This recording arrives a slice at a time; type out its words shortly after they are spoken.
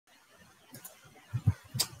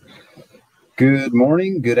Good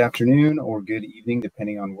morning, good afternoon, or good evening,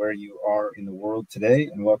 depending on where you are in the world today,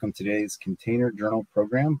 and welcome to today's Container Journal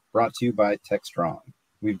program brought to you by TechStrong.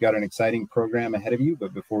 We've got an exciting program ahead of you,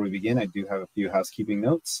 but before we begin, I do have a few housekeeping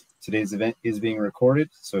notes. Today's event is being recorded,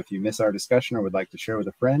 so if you miss our discussion or would like to share with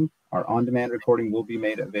a friend, our on-demand recording will be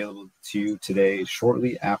made available to you today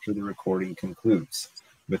shortly after the recording concludes,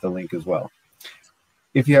 with a link as well.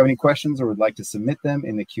 If you have any questions or would like to submit them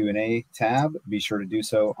in the Q&A tab, be sure to do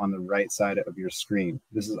so on the right side of your screen.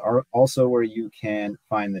 This is also where you can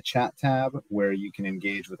find the chat tab, where you can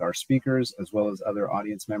engage with our speakers as well as other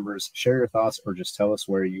audience members, share your thoughts, or just tell us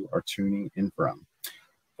where you are tuning in from.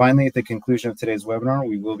 Finally, at the conclusion of today's webinar,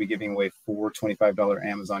 we will be giving away 4 $25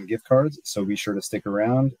 Amazon gift cards, so be sure to stick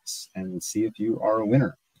around and see if you are a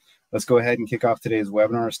winner. Let's go ahead and kick off today's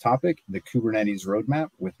webinar's topic, the Kubernetes Roadmap,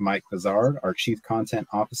 with Mike Bazard, our Chief Content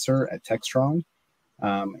Officer at TechStrong.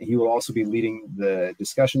 He will also be leading the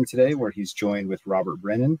discussion today, where he's joined with Robert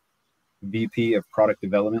Brennan, VP of Product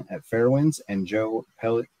Development at Fairwinds, and Joe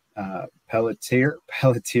Pelletier,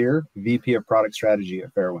 VP of Product Strategy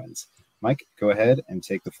at Fairwinds. Mike, go ahead and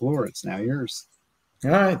take the floor. It's now yours.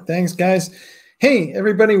 All right, thanks, guys. Hey,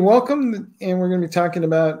 everybody, welcome. And we're going to be talking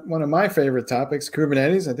about one of my favorite topics,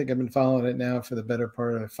 Kubernetes. I think I've been following it now for the better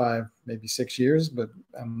part of 5, maybe 6 years, but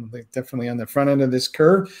I'm definitely on the front end of this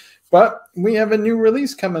curve. But we have a new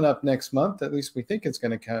release coming up next month. At least we think it's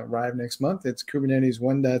going to arrive next month. It's Kubernetes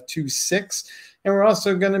 1.26. And we're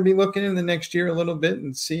also going to be looking in the next year a little bit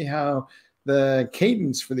and see how the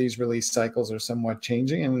cadence for these release cycles are somewhat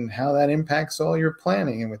changing and how that impacts all your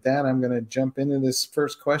planning. And with that, I'm going to jump into this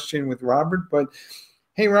first question with Robert. But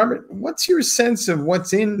hey, Robert, what's your sense of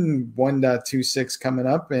what's in 1.26 coming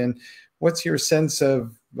up? And what's your sense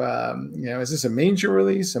of, is this a major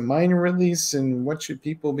release, a minor release? And what should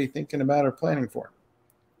people be thinking about or planning for?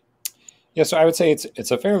 Yeah, so I would say it's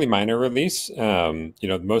a fairly minor release.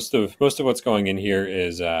 Most of what's going in here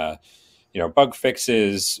is bug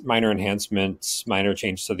fixes, minor enhancements, minor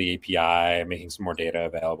changes to the API, making some more data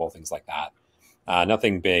available, things like that.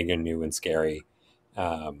 Nothing big and new and scary.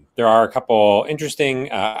 There are a couple interesting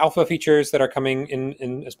alpha features that are coming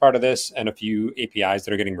in as part of this, and a few APIs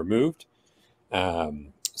that are getting removed.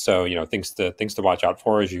 So things to watch out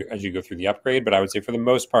for as you go through the upgrade. But I would say for the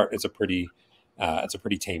most part, it's a pretty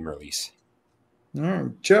tame release. All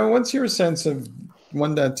right, Joe, what's your sense of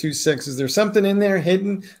 1.26? Is there something in there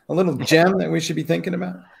hidden, a little gem that we should be thinking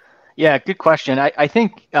about? Yeah, good question. I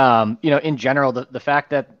think, in general, the fact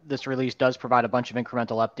that this release does provide a bunch of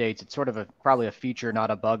incremental updates, it's sort of probably a feature,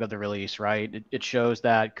 not a bug of the release, right? It shows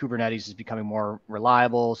that Kubernetes is becoming more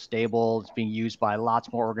reliable, stable. It's being used by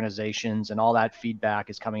lots more organizations, and all that feedback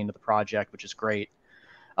is coming into the project, which is great.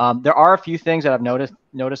 There are a few things that I'm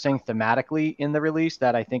noticing thematically in the release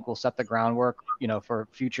that I think will set the groundwork, for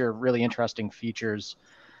future really interesting features.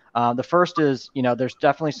 The first is, there's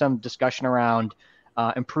definitely some discussion around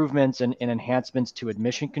improvements and enhancements to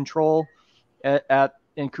admission control in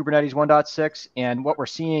Kubernetes 1.6. And what we're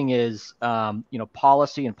seeing is,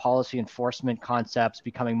 policy and policy enforcement concepts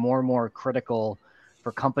becoming more and more critical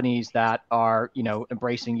for companies that are,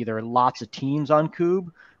 embracing either lots of teams on Kube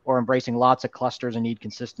or embracing lots of clusters and need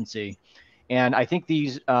consistency. And I think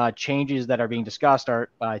these changes that are being discussed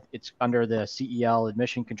it's under the CEL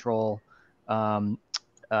admission control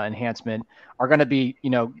enhancement are going to be,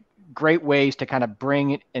 great ways to kind of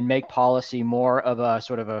bring and make policy more of a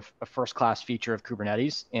sort of a first-class feature of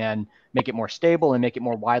Kubernetes and make it more stable and make it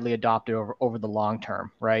more widely adopted over the long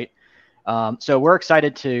term, right? So we're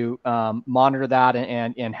excited to monitor that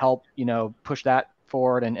and help, push that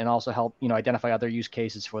forward and also help, identify other use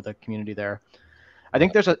cases for the community there. I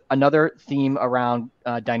think there's another theme around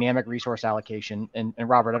dynamic resource allocation. And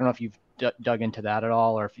Robert, I don't know if you've dug into that at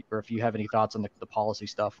all, or if you have any thoughts on the policy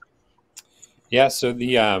stuff. Yeah, so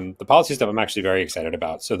the policy stuff I'm actually very excited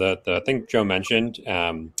about. So the thing Joe mentioned,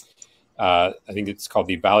 I think it's called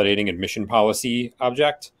the validating admission policy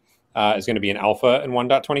object, is going to be an alpha in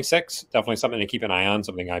 1.26. Definitely something to keep an eye on,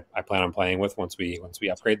 something I plan on playing with once we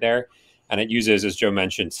upgrade there. And it uses, as Joe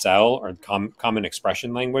mentioned, CEL, or Common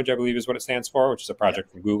Expression Language, I believe is what it stands for, which is a project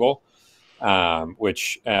from Google,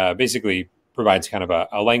 which basically provides kind of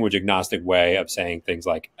a language agnostic way of saying things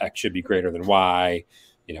like X should be greater than Y,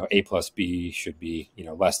 A plus B should be,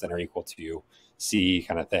 less than or equal to C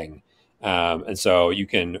kind of thing. And so you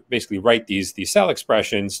can basically write these CEL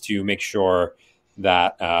expressions to make sure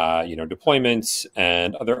that, deployments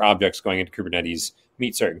and other objects going into Kubernetes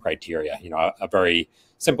meet certain criteria. A very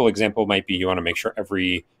simple example might be you want to make sure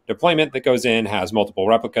every deployment that goes in has multiple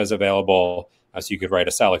replicas available. So you could write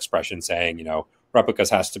a CEL expression saying,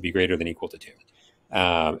 replicas has to be greater than equal to 2.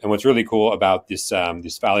 And what's really cool about this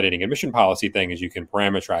this validating admission policy thing is you can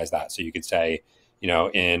parameterize that. So you could say,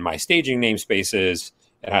 in my staging namespaces,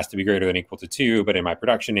 it has to be greater than equal to 2, but in my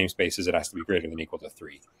production namespaces, it has to be greater than equal to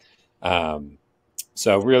 3.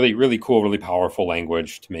 So really, really cool, really powerful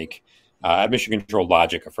language to make admission control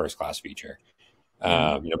logic a first-class feature.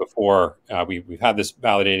 Before we've had this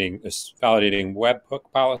validating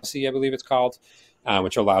webhook policy, I believe it's called,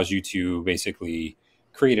 which allows you to basically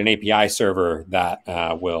create an API server that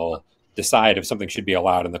will decide if something should be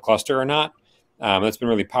allowed in the cluster or not. That's been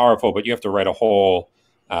really powerful, but you have to write a whole,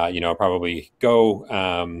 probably Go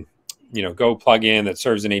plugin that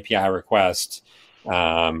serves an API request,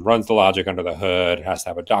 runs the logic under the hood, has to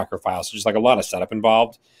have a Docker file. So just like a lot of setup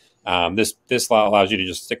involved. This allows you to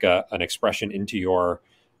just stick an expression into your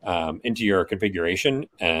configuration,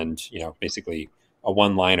 and basically a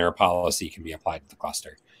one-liner policy can be applied to the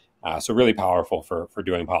cluster. So really powerful for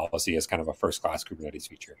doing policy as kind of a first-class Kubernetes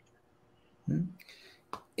feature.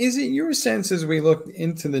 Is it your sense as we look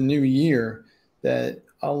into the new year that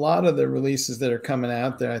a lot of the releases that are coming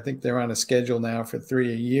out there, I think they're on a schedule now for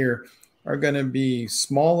 3 a year, are going to be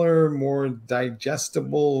smaller, more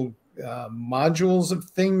digestible modules of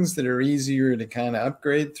things that are easier to kind of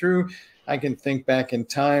upgrade through? I can think back in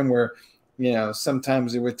time where,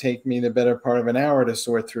 sometimes it would take me the better part of an hour to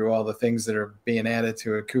sort through all the things that are being added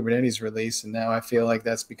to a Kubernetes release. And now I feel like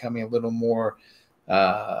that's becoming a little more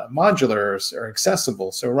modular or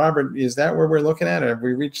accessible. So Robert, is that where we're looking at? Have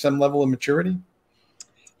we reached some level of maturity?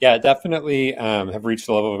 Yeah, definitely have reached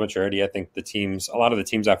a level of maturity. I think a lot of the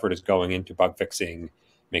team's effort is going into bug fixing,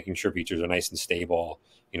 making sure features are nice and stable.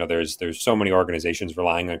 There's so many organizations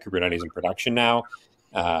relying on Kubernetes in production now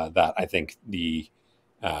that I think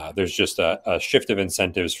there's just a shift of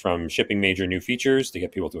incentives from shipping major new features to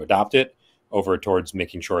get people to adopt it over towards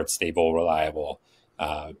making sure it's stable, reliable,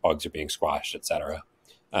 bugs are being squashed, et cetera.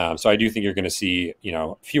 So I do think you're going to see,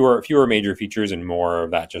 fewer major features and more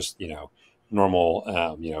of that just,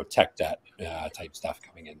 normal, tech debt type stuff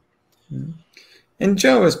coming in. Mm-hmm. And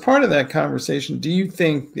Joe, as part of that conversation, do you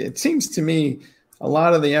think, it seems to me, a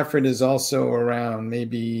lot of the effort is also around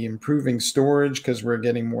maybe improving storage because we're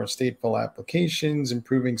getting more stateful applications,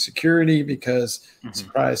 improving security because,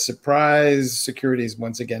 surprise, surprise, security is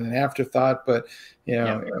once again an afterthought. But,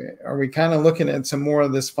 are we kind of looking at some more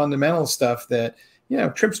of this fundamental stuff that,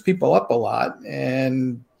 trips people up a lot,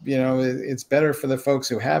 and, it's better for the folks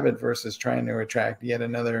who have it versus trying to attract yet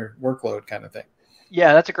another workload kind of thing?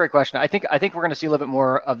 Yeah, that's a great question. I think we're going to see a little bit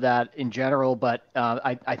more of that in general, but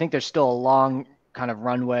I think there's still a long kind of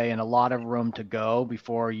runway and a lot of room to go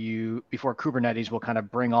before Kubernetes will kind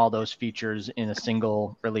of bring all those features in a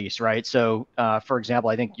single release, right? So, for example,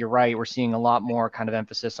 I think you're right. We're seeing a lot more kind of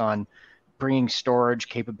emphasis on bringing storage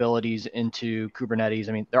capabilities into Kubernetes.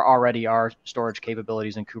 I mean, there already are storage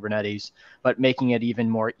capabilities in Kubernetes, but making it even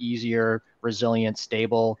more easier, resilient,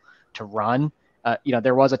 stable to run.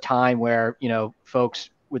 There was a time where, folks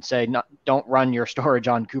would say, don't run your storage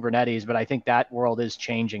on Kubernetes, but I think that world is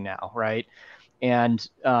changing now, right? And,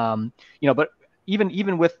 but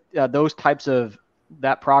even with those types of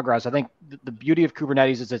that progress, I think the beauty of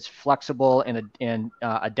Kubernetes is it's flexible and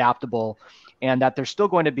adaptable, and that there's still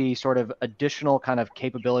going to be sort of additional kind of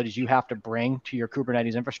capabilities you have to bring to your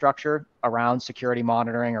Kubernetes infrastructure around security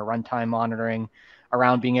monitoring or runtime monitoring,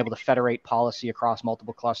 around being able to federate policy across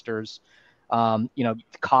multiple clusters,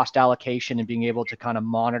 cost allocation and being able to kind of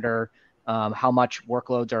monitor how much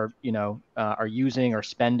workloads are using or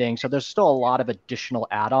spending. So there's still a lot of additional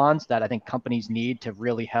add-ons that I think companies need to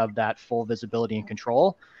really have that full visibility and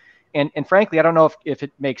control. And frankly, I don't know if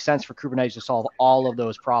it makes sense for Kubernetes to solve all of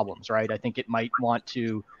those problems, right? I think it might want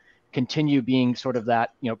to continue being sort of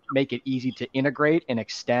that, make it easy to integrate and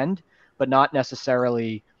extend, but not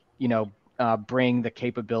necessarily, bring the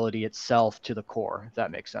capability itself to the core, if that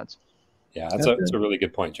makes sense. Yeah, that's a really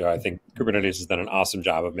good point, Joe. I think Kubernetes has done an awesome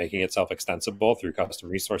job of making it self-extensible through custom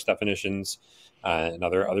resource definitions and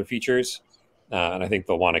other features. And I think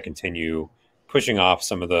they'll want to continue pushing off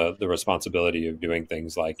some of the responsibility of doing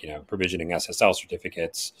things like, provisioning SSL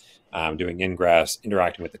certificates, doing ingress,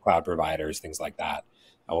 interacting with the cloud providers, things like that.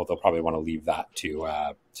 They'll probably want to leave that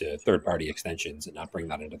to third-party extensions and not bring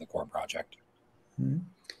that into the core project. Mm-hmm.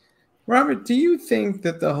 Robert, do you think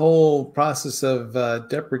that the whole process of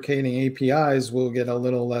deprecating APIs will get a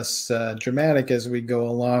little less dramatic as we go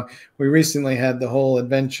along? We recently had the whole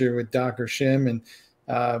adventure with Docker Shim, and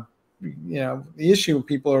the issue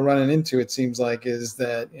people are running into, it seems like, is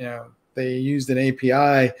that they used an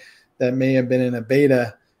API that may have been in a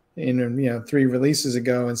beta 3 releases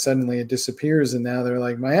ago, and suddenly it disappears, and now they're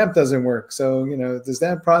like, my app doesn't work. So does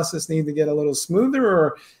that process need to get a little smoother,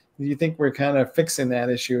 or do you think we're kind of fixing that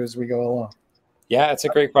issue as we go along? Yeah, it's a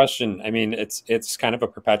great question. I mean, it's kind of a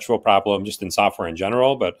perpetual problem just in software in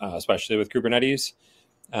general, but especially with Kubernetes.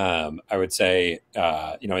 I would say,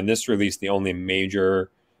 in this release, the only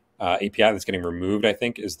major API that's getting removed, I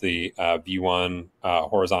think, is the V1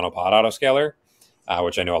 horizontal pod autoscaler,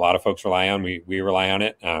 which I know a lot of folks rely on. We rely on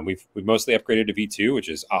it. We've mostly upgraded to V2, which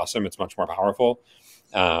is awesome. It's much more powerful,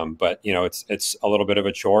 but it's a little bit of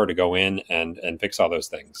a chore to go in and fix all those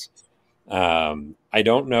things. I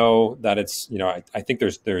don't know that it's I think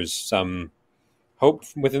there's some hope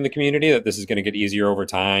within the community that this is going to get easier over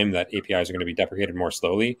time, that APIs are going to be deprecated more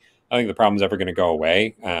slowly. I think the problem's ever going to go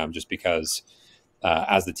away, just because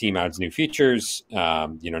as the team adds new features,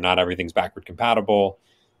 not everything's backward compatible.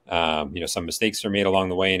 Some mistakes are made along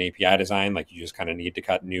the way in API design, like you just kind of need to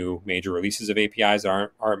cut new major releases of APIs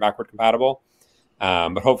that aren't backward compatible.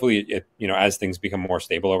 But hopefully, as things become more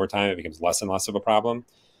stable over time, it becomes less and less of a problem.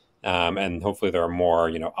 And hopefully there are more,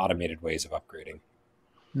 automated ways of upgrading.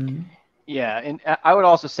 Mm-hmm. Yeah, and I would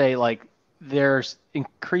also say, like, there's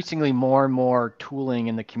increasingly more and more tooling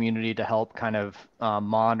in the community to help kind of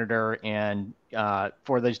monitor and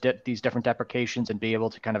for these different deprecations and be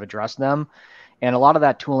able to kind of address them. And a lot of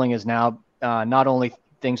that tooling is now not only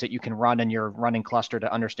things that you can run in your running cluster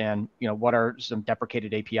to understand, what are some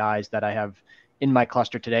deprecated APIs that I have in my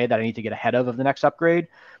cluster today that I need to get ahead of the next upgrade,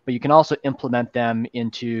 but you can also implement them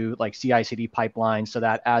into like CI/CD pipelines so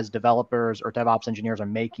that as developers or DevOps engineers are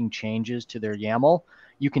making changes to their YAML,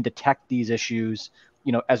 you can detect these issues,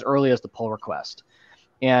 as early as the pull request.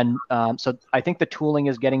 And so I think the tooling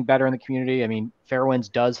is getting better in the community. I mean,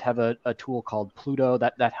 Fairwinds does have a tool called Pluto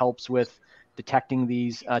that helps with detecting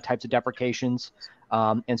these types of deprecations.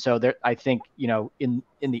 And so there, I think, in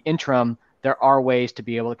the interim, there are ways to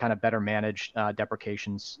be able to kind of better manage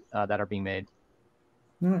deprecations that are being made.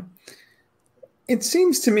 It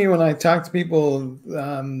seems to me when I talk to people,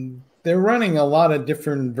 they're running a lot of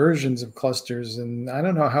different versions of clusters, and I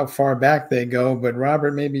don't know how far back they go, but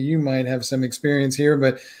Robert, maybe you might have some experience here,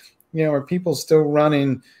 but, are people still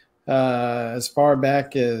running as far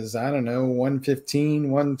back as, I don't know, 115,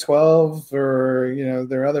 112, or,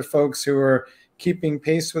 there are other folks who are keeping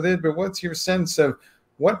pace with it, but what's your sense of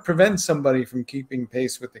what prevents somebody from keeping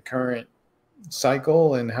pace with the current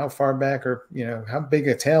cycle, and how far back, or how big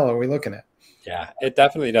a tail are we looking at? Yeah, it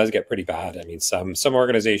definitely does get pretty bad. I mean, some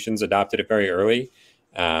organizations adopted it very early.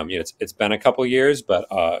 It's been a couple years, but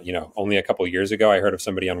only a couple years ago, I heard of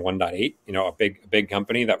somebody on 1.8. A big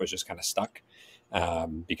company that was just kind of stuck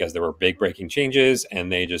because there were big breaking changes,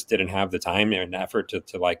 and they just didn't have the time and effort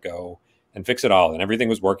to like go and fix it all. And everything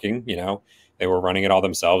was working. They were running it all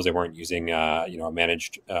themselves. They weren't using a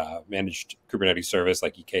managed Kubernetes service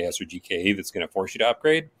like EKS or GKE that's going to force you to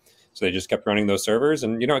upgrade. So they just kept running those servers,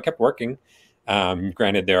 and it kept working.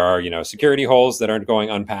 Granted, there are security holes that aren't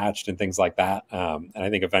going unpatched and things like that. And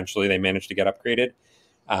I think eventually they managed to get upgraded.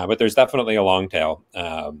 But there's definitely a long tail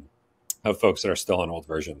of folks that are still on old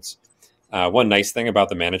versions. One nice thing about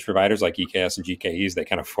the managed providers like EKS and GKEs, they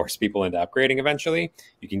kind of force people into upgrading eventually.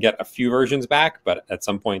 You can get a few versions back, but at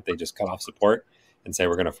some point they just cut off support and say,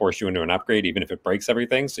 we're going to force you into an upgrade, even if it breaks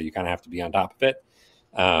everything. So you kind of have to be on top of it,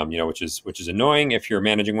 which is annoying if you're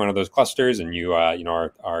managing one of those clusters and you,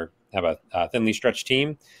 have a thinly stretched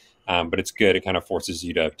team. But it's good. It kind of forces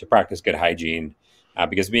you to practice good hygiene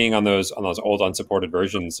because being on those old unsupported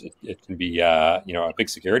versions, it can be, a big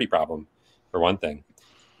security problem for one thing.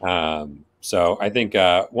 So I think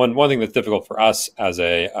one thing that's difficult for us as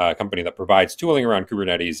a company that provides tooling around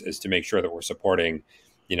Kubernetes is to make sure that we're supporting,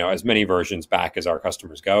 as many versions back as our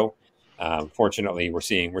customers go. Fortunately, we're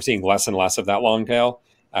seeing less and less of that long tail,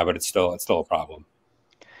 but it's still a problem.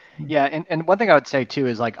 Yeah, and one thing I would say too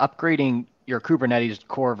is like upgrading your Kubernetes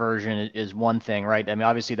core version is one thing, right? I mean,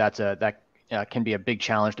 obviously that can be a big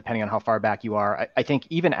challenge depending on how far back you are. I think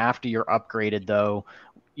even after you're upgraded, though,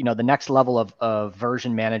 the next level of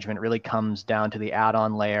version management really comes down to the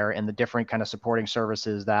add-on layer and the different kind of supporting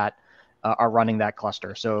services that are running that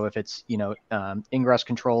cluster. So if it's ingress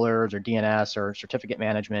controllers or DNS or certificate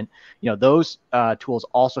management, those tools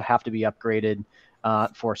also have to be upgraded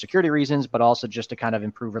for security reasons, but also just to kind of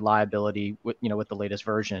improve reliability with the latest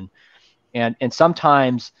version. And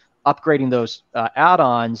sometimes upgrading those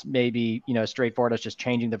add-ons may be straightforward as just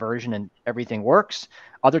changing the version and everything works.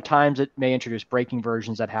 Other times it may introduce breaking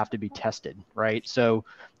versions that have to be tested, right? So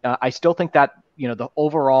I still think that the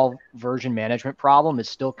overall version management problem is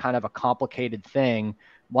still kind of a complicated thing,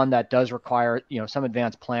 one that does require some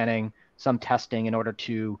advanced planning, some testing in order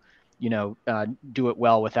to do it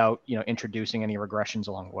well without introducing any regressions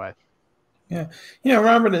along the way. Yeah.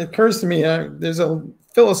 Robert, it occurs to me there's a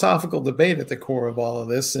philosophical debate at the core of all of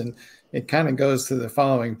this, and it kind of goes to the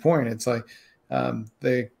following point. It's like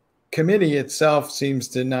the committee itself seems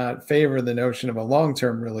to not favor the notion of a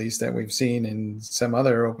long-term release that we've seen in some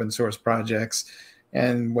other open source projects.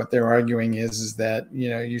 And what they're arguing is that,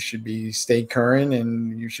 you should stay current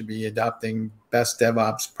and you should be adopting best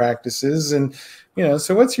DevOps practices. And,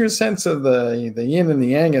 so what's your sense of the yin and the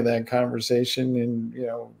yang of that conversation?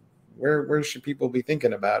 And, where should people be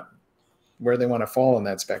thinking about where they want to fall in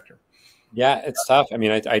that spectrum? Yeah, it's tough. I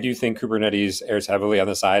mean, I do think Kubernetes errs heavily on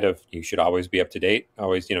the side of you should always be up to date,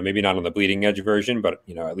 always, maybe not on the bleeding edge version, but,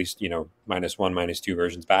 at least, -1, -2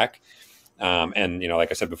 versions back. And, like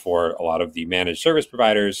I said before, a lot of the managed service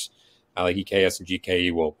providers like EKS and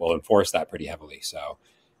GKE will enforce that pretty heavily. So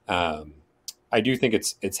I do think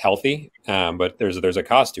it's healthy, but there's a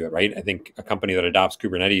cost to it, right? I think a company that adopts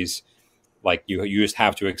Kubernetes, like you just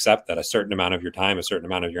have to accept that a certain amount of your time, a certain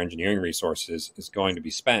amount of your engineering resources is going to be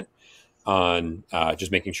spent on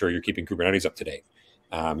just making sure you're keeping Kubernetes up to date.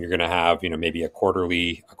 You're going to have, maybe a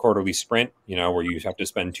quarterly sprint, where you have to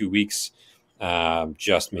spend 2 weeks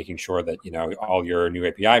just making sure that, all your new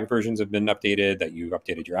API versions have been updated, that you've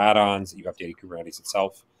updated your add-ons, that you've updated Kubernetes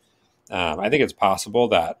itself. I think it's possible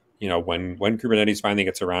that, when Kubernetes finally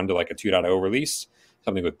gets around to like a 2.0 release,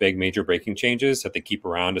 something with big major breaking changes, that they keep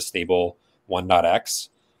around a stable 1.x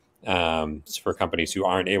for companies who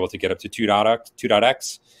aren't able to get up to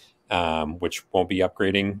 2.x, which won't be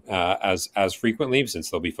upgrading as frequently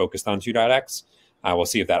since they'll be focused on 2.x. We'll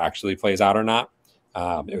see if that actually plays out or not.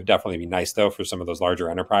 It would definitely be nice, though, for some of those larger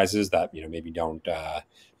enterprises that maybe don't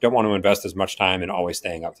want to invest as much time in always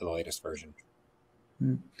staying up to the latest version.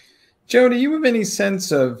 Joe, do you have any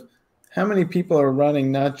sense of how many people are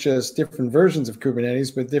running not just different versions of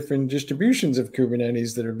Kubernetes, but different distributions of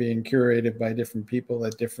Kubernetes that are being curated by different people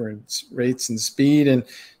at different rates and speed? And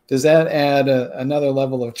does that add another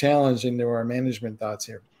level of challenge into our management thoughts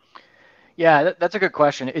here? Yeah, that's a good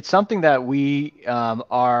question. It's something that we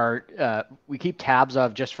we keep tabs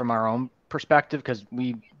of just from our own perspective because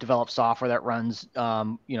we develop software that runs,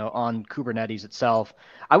 on Kubernetes itself.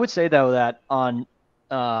 I would say though that on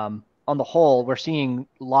the whole, we're seeing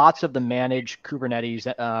lots of the managed Kubernetes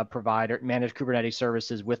managed Kubernetes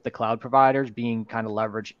services with the cloud providers being kind of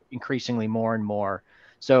leveraged increasingly more and more.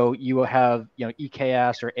 So you will have,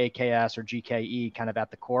 EKS or AKS or GKE kind of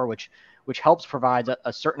at the core, which helps provide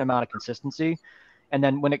a certain amount of consistency. And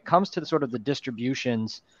then when it comes to the sort of the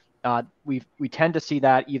distributions, we tend to see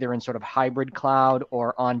that either in sort of hybrid cloud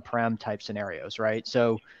or on-prem type scenarios, right?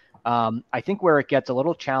 So I think where it gets a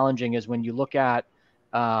little challenging is when you look at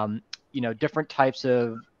different types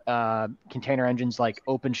of container engines like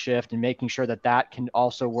OpenShift and making sure that can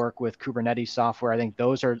also work with Kubernetes software. I think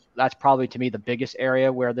that's probably to me the biggest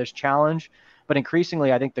area where there's challenge. But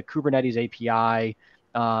increasingly, I think the Kubernetes API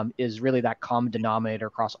is really that common denominator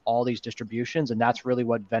across all these distributions, and that's really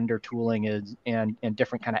what vendor tooling is and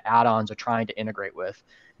different kind of add-ons are trying to integrate with,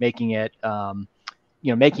 making it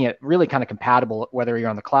really kind of compatible whether you're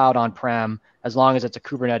on the cloud, on-prem, as long as it's a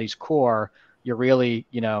Kubernetes core. You're really,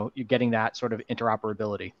 you're getting that sort of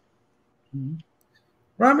interoperability.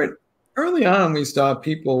 Robert, early on, we saw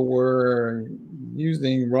people were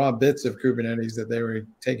using raw bits of Kubernetes that they were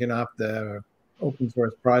taking off the open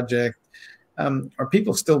source project. Are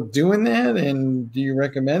people still doing that? And do you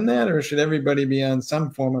recommend that? Or should everybody be on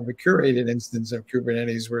some form of a curated instance of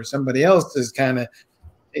Kubernetes where somebody else is kind of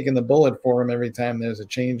taking the bullet for them every time there's a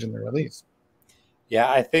change in the release? Yeah,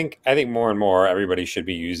 I think more and more everybody should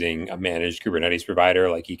be using a managed Kubernetes provider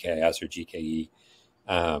like EKS or GKE.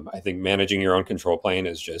 I think managing your own control plane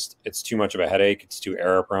is it's too much of a headache. It's too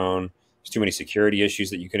error prone. There's too many security issues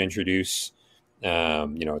that you can introduce.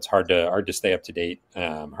 It's hard to stay up to date,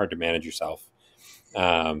 hard to manage yourself.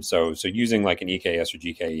 So using like an EKS or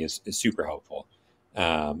GKE is super helpful.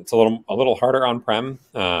 It's a little harder on-prem,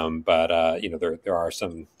 but there are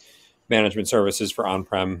some management services for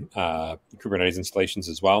on-prem Kubernetes installations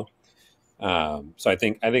as well. So I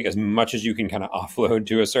think as much as you can kind of offload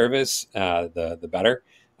to a service, the better,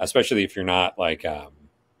 especially if you're not like,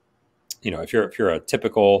 if you're a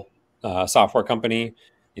typical software company,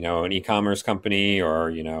 an e-commerce company or,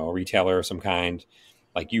 a retailer of some kind,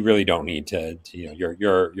 like you really don't need to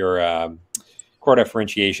your core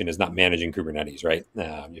differentiation is not managing Kubernetes, right?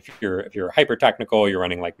 If you're hyper technical, you're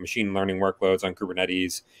running like machine learning workloads on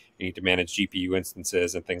Kubernetes, you need to manage GPU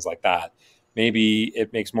instances and things like that. Maybe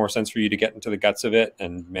it makes more sense for you to get into the guts of it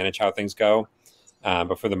and manage how things go.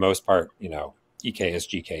 But for the most part, EKS,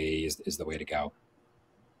 GKE is the way to go.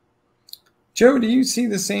 Joe, do you see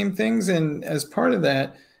the same things? And as part of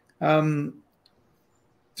that,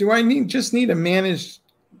 do I just need a managed,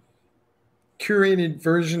 curated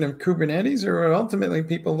version of Kubernetes, or are ultimately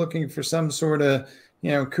people looking for some sort of,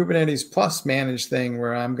 Kubernetes plus managed thing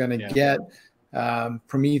where I'm going to get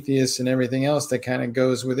Prometheus and everything else that kind of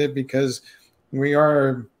goes with it, because we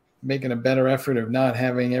are making a better effort of not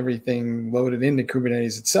having everything loaded into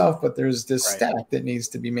Kubernetes itself, but there's this stack that needs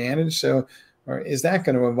to be managed. So, or is that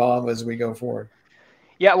going to evolve as we go forward?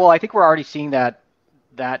 Yeah, well, I think we're already seeing that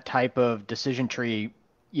type of decision tree,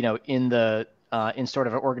 in the in sort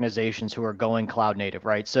of organizations who are going cloud native,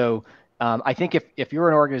 right? So I think if you're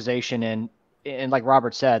an organization and like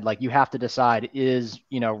Robert said, like you have to decide, is,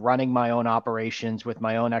 running my own operations with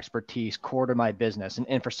my own expertise core to my business?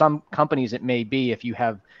 And for some companies, it may be if you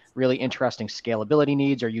have really interesting scalability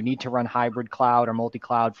needs, or you need to run hybrid cloud or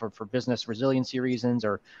multi-cloud for business resiliency reasons,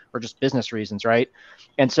 or just business reasons, right?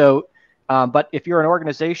 And so, but if you're an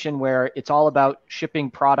organization where it's all about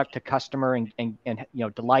shipping product to customer and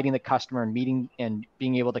delighting the customer and meeting and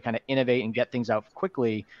being able to kind of innovate and get things out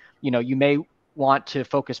quickly, you may want to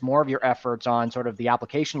focus more of your efforts on sort of the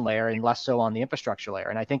application layer and less so on the infrastructure layer.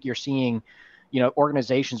 And I think you're seeing,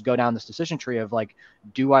 organizations go down this decision tree of like,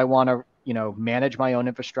 do I want to, manage my own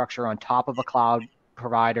infrastructure on top of a cloud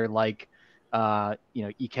provider like,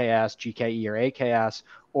 EKS, GKE, or AKS,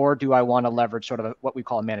 or do I want to leverage sort of what we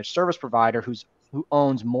call a managed service provider who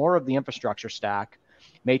owns more of the infrastructure stack,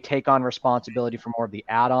 may take on responsibility for more of the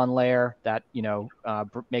add-on layer that,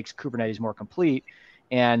 makes Kubernetes more complete,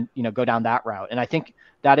 and, go down that route. And I think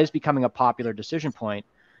that is becoming a popular decision point.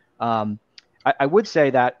 I would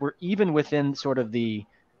say that we're even within sort of the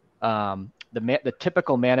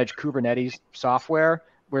typical managed Kubernetes software,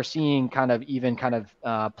 we're seeing kind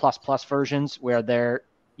of plus versions where they're,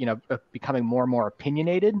 becoming more and more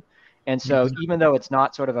opinionated. And so even though it's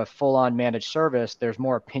not sort of a full-on managed service, there's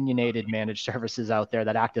more opinionated managed services out there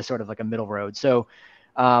that act as sort of like a middle road. So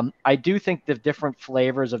I do think the different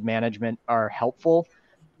flavors of management are helpful.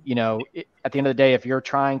 At the end of the day, if you're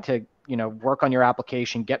trying to, work on your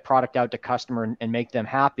application, get product out to customer and make them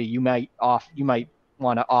happy, you might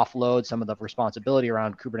want to offload some of the responsibility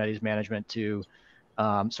around Kubernetes management to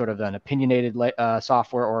sort of an opinionated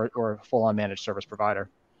software or full-on managed service provider.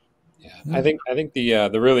 Yeah, I think the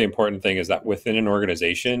really important thing is that within an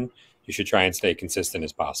organization, you should try and stay consistent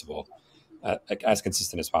as possible, as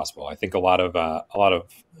consistent as possible. I think a lot of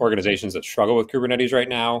organizations that struggle with Kubernetes right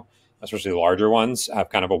now, especially the larger ones, have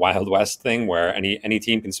kind of a Wild West thing where any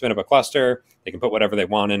team can spin up a cluster, they can put whatever they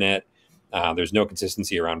want in it. There's no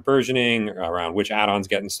consistency around versioning, around which add-ons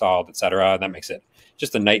get installed, et cetera. That makes it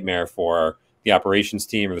just a nightmare for the operations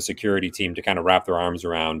team or the security team to kind of wrap their arms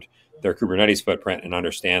around their Kubernetes footprint and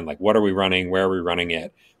understand, like, what are we running, where are we running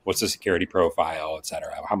it, what's the security profile, et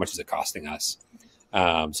cetera, how much is it costing us?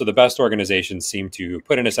 So the best organizations seem to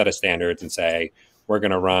put in a set of standards and say, we're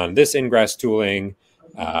going to run this ingress tooling,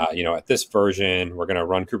 at this version, we're going to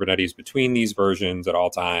run Kubernetes between these versions at all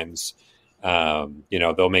times.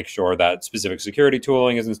 They'll make sure that specific security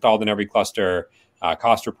tooling is installed in every cluster,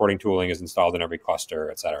 cost reporting tooling is installed in every cluster,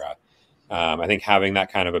 et cetera. I think having that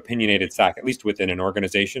kind of opinionated stack, at least within an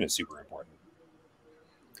organization, is super important.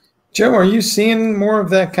 Joe, are you seeing more of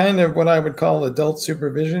that kind of what I would call adult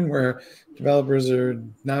supervision, where developers are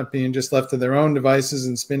not being just left to their own devices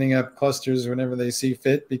and spinning up clusters whenever they see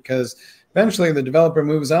fit? Because eventually the developer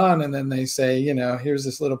moves on and then they say, here's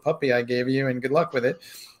this little puppy I gave you and good luck with it.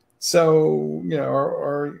 So,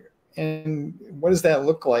 and what does that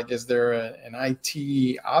look like? Is there an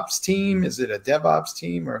IT ops team? Is it a DevOps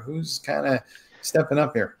team, or who's kind of stepping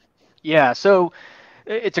up here? Yeah, so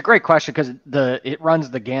it's a great question because it runs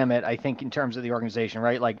the gamut, I think, in terms of the organization,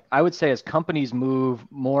 right? Like I would say as companies move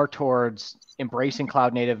more towards embracing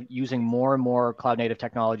cloud native, using more and more cloud native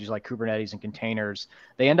technologies like Kubernetes and containers,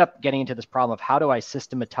 they end up getting into this problem of how do I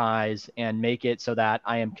systematize and make it so that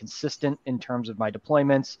I am consistent in terms of my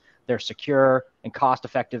deployments, they're secure and cost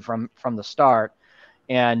effective from the start.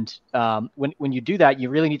 And when you do that, you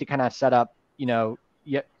really need to kind of set up,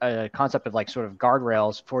 a concept of like sort of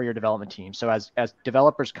guardrails for your development team. So as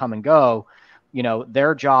developers come and go,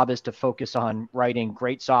 their job is to focus on writing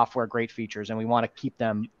great software, great features, and we want to keep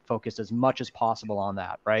them focused as much as possible on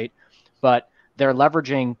that, right? But they're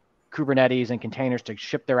leveraging Kubernetes and containers to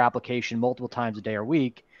ship their application multiple times a day or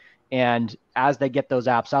week. And as they get those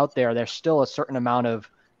apps out there, there's still a certain amount of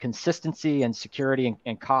consistency and security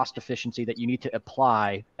and cost efficiency that you need to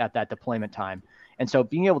apply at that deployment time. And so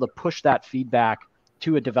being able to push that feedback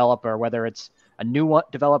to a developer, whether it's a new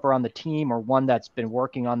developer on the team or one that's been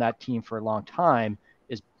working on that team for a long time,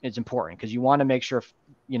 is important, because you want to make sure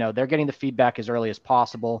they're getting the feedback as early as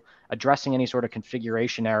possible, addressing any sort of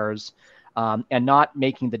configuration errors, and not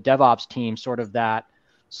making the DevOps team sort of that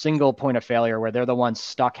single point of failure where they're the ones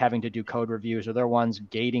stuck having to do code reviews, or they're ones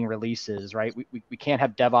gating releases, right? We can't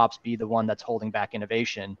have DevOps be the one that's holding back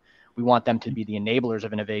innovation. We want them to be the enablers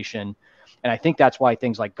of innovation. And I think that's why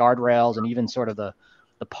things like guardrails and even sort of the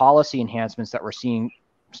policy enhancements that we're seeing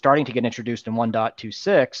starting to get introduced in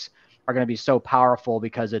 1.26 are going to be so powerful,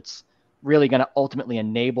 because it's really going to ultimately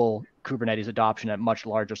enable Kubernetes adoption at much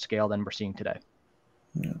larger scale than we're seeing today.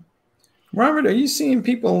 Yeah. Robert, are you seeing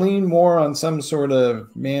people lean more on some sort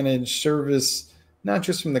of managed service, not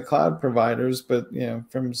just from the cloud providers, but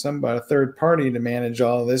from a third party to manage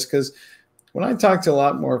all of this? Because when I talk to a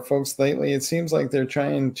lot more folks lately, it seems like they're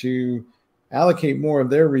trying to allocate more of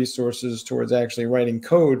their resources towards actually writing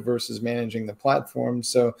code versus managing the platform.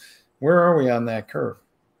 So where are we on that curve?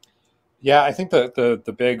 Yeah, I think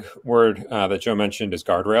the big word that Joe mentioned is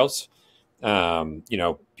guardrails.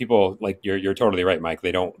 People, like you're totally right, Mike.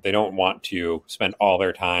 They don't want to spend all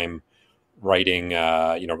their time writing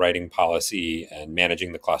policy and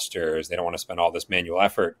managing the clusters. They don't want to spend all this manual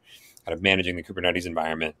effort kind of managing the Kubernetes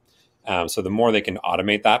environment. So the more they can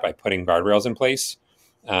automate that by putting guardrails in place,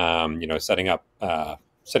 setting up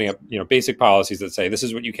basic policies that say this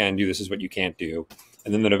is what you can do, this is what you can't do,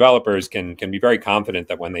 and then the developers can be very confident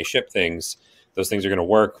that when they ship things, those things are going to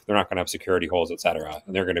work. They're not going to have security holes, et cetera,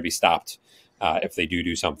 and they're going to be stopped if they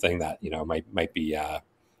do something that might be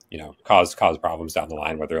cause problems down the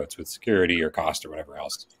line, whether it's with security or cost or whatever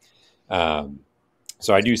else.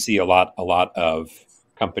 So I do see a lot of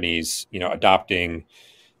companies adopting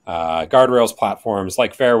guardrails platforms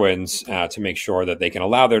like Fairwinds to make sure that they can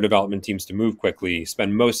allow their development teams to move quickly,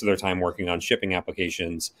 spend most of their time working on shipping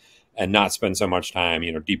applications, and not spend so much time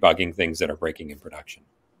debugging things that are breaking in production.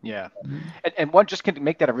 Yeah, and one just can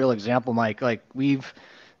make that a real example, Mike. Like we've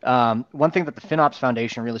one thing that the FinOps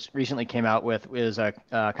Foundation really recently came out with is a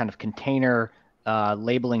kind of container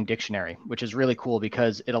labeling dictionary, which is really cool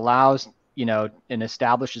because it allows and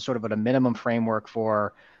establishes sort of a minimum framework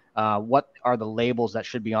for what are the labels that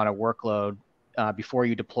should be on a workload before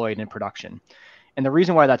you deploy it in production. And the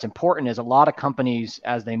reason why that's important is a lot of companies,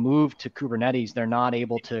 as they move to Kubernetes, they're not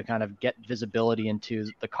able to kind of get visibility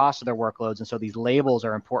into the cost of their workloads. And so these labels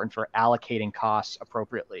are important for allocating costs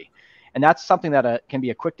appropriately. And that's something that can be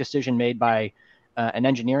a quick decision made by an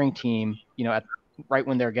engineering team, right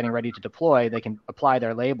when they're getting ready to deploy. They can apply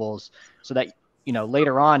their labels so that,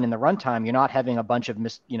 later on in the runtime, you're not having a bunch of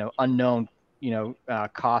unknown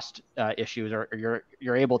cost issues, or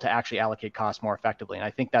you're able to actually allocate costs more effectively. And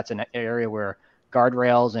I think that's an area where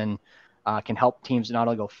guardrails and can help teams not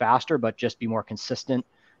only go faster, but just be more consistent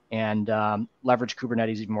and leverage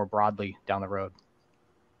Kubernetes even more broadly down the road.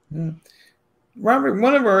 Yeah. Robert,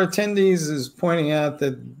 one of our attendees is pointing out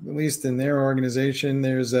that, at least in their organization,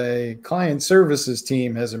 there's a client services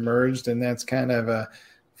team has emerged, and that's kind of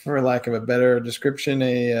for lack of a better description,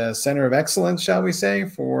 a center of excellence, shall we say,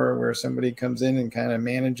 for where somebody comes in and kind of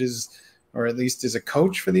manages, or at least is a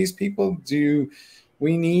coach for these people. Do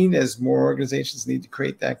we need, as more organizations need to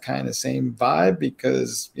create that kind of same vibe?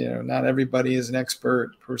 Because, not everybody is an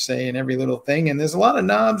expert per se in every little thing. And there's a lot of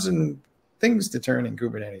knobs and things to turn in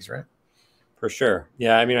Kubernetes, right? For sure.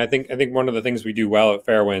 Yeah. I mean, I think one of the things we do well at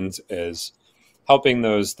Fairwinds is helping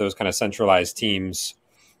those kind of centralized teams,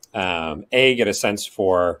 get a sense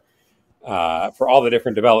for all the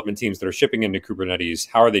different development teams that are shipping into Kubernetes.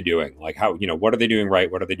 How are they doing? Like what are they doing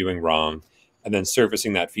right? What are they doing wrong? And then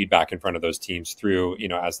surfacing that feedback in front of those teams through,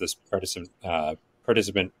 as this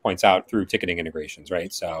participant points out, through ticketing integrations,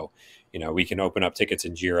 right? So, we can open up tickets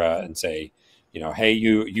in Jira and say, hey,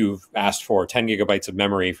 you've asked for 10 gigabytes of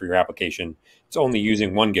memory for your application. It's only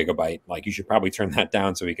using 1 gigabyte. Like, you should probably turn that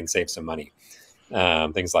down so we can save some money.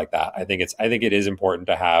 Things like that. I think it is important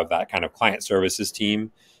to have that kind of client services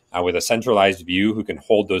team with a centralized view who can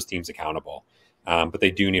hold those teams accountable. But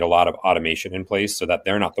they do need a lot of automation in place so that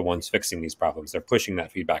they're not the ones fixing these problems. They're pushing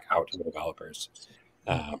that feedback out to the developers.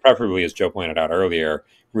 Preferably, as Joe pointed out earlier,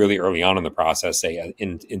 really early on in the process, say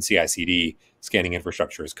in CI/CD, scanning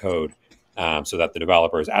infrastructure as code, so that the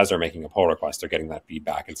developers, as they're making a pull request, they're getting that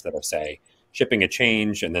feedback instead of, say, shipping a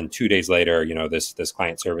change and then 2 days later, this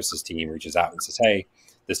client services team reaches out and says, hey,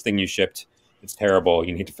 this thing you shipped, it's terrible,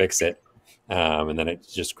 you need to fix it. And then it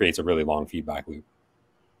just creates a really long feedback loop.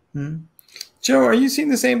 Mm-hmm. Joe, are you seeing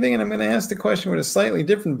the same thing? And I'm going to ask the question with a slightly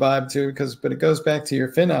different vibe too, but it goes back to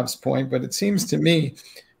your FinOps point. But it seems to me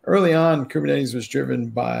early on, Kubernetes was driven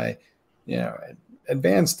by,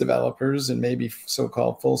 advanced developers and maybe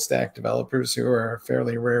so-called full stack developers who are a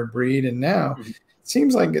fairly rare breed. And now it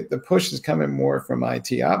seems like the push is coming more from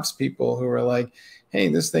IT ops people who are like, hey,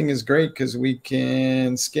 this thing is great because we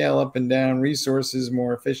can scale up and down resources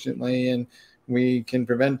more efficiently, and We can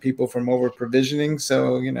prevent people from over provisioning.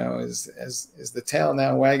 So, is the tail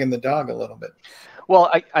now wagging the dog a little bit?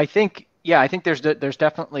 Well, I think, yeah, I think there's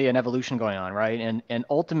definitely an evolution going on, right? And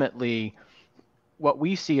ultimately, what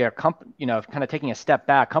we see are kind of taking a step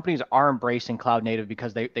back. Companies are embracing cloud native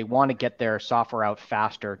because they want to get their software out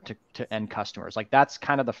faster to end customers. Like that's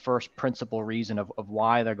kind of the first principal reason of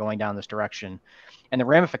why they're going down this direction. And the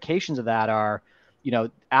ramifications of that are,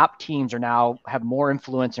 app teams have more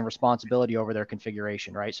influence and responsibility over their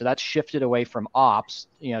configuration, right? So that's shifted away from ops,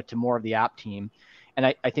 to more of the app team. And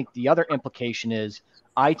I think the other implication is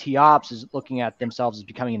IT ops is looking at themselves as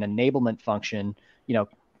becoming an enablement function,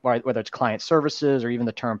 whether it's client services or even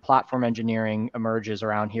the term platform engineering emerges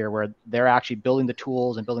around here, where they're actually building the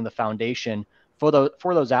tools and building the foundation for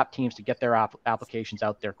those app teams to get their applications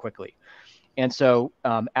out there quickly. And so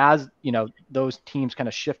as those teams kind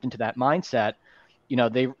of shift into that mindset,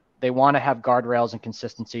 they want to have guardrails and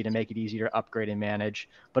consistency to make it easier to upgrade and manage,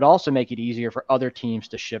 but also make it easier for other teams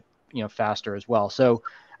to ship faster as well. So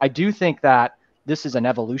I do think that this is an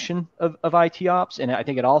evolution of IT ops, and I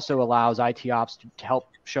think it also allows IT ops to help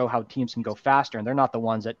show how teams can go faster, and they're not the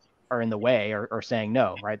ones that are in the way or saying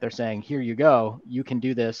no, right? They're saying, here you go, you can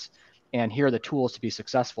do this, and here are the tools to be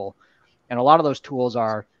successful. And a lot of those tools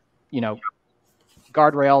are,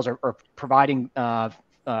 guardrails or providing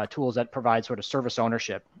tools that provide sort of service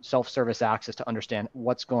ownership, self-service access to understand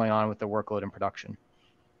what's going on with the workload in production.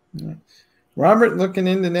 Yeah. Robert, looking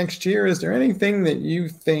into next year, is there anything that you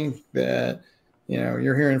think that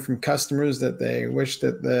you're hearing from customers that they wish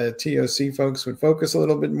that the TOC folks would focus a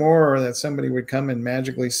little bit more, or that somebody would come and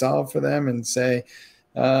magically solve for them and say,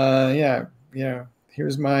 here's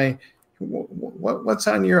what's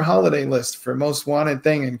on your holiday list for most wanted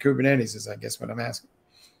thing in Kubernetes is, I guess, what I'm asking.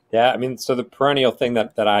 Yeah, I mean, so the perennial thing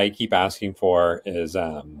that I keep asking for is,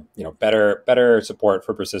 better support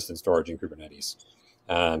for persistent storage in Kubernetes.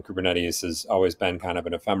 Kubernetes has always been kind of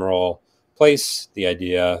an ephemeral place. The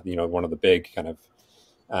idea, one of the big kind of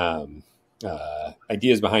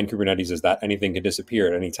ideas behind Kubernetes is that anything can disappear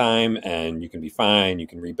at any time, and you can be fine, you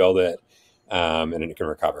can rebuild it, and it can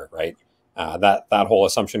recover, right? That whole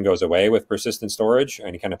assumption goes away with persistent storage,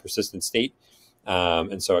 any kind of persistent state.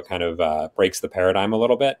 And so it kind of breaks the paradigm a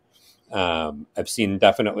little bit. I've seen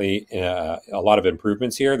definitely a lot of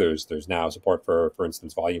improvements here. There's now support for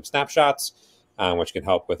instance, volume snapshots, which can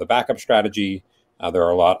help with a backup strategy. There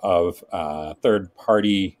are a lot of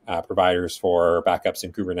third-party providers for backups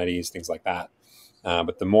in Kubernetes, things like that.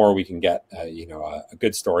 But the more we can get, a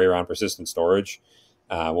good story around persistent storage,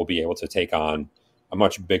 we'll be able to take on a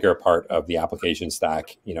much bigger part of the application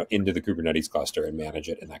stack, into the Kubernetes cluster and manage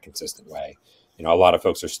it in that consistent way. A lot of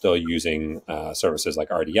folks are still using services like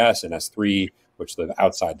RDS and S3, which live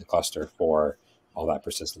outside the cluster for all that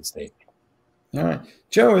persistent state. All right.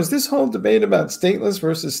 Joe, is this whole debate about stateless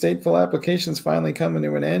versus stateful applications finally coming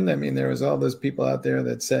to an end? I mean, there was all those people out there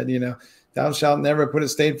that said, thou shalt never put a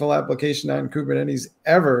stateful application on Kubernetes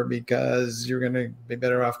ever because you're going to be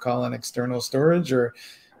better off calling external storage.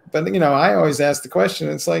 But I always ask the question,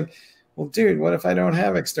 it's like, well, dude, what if I don't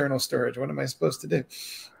have external storage? What am I supposed to do?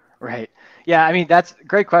 Right. Yeah. I mean, that's a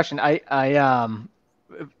great question. I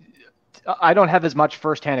don't have as much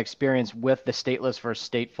firsthand experience with the stateless versus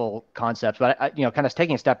stateful concepts, but kind of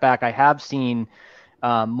taking a step back, I have seen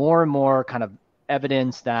more and more kind of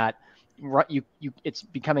evidence that it's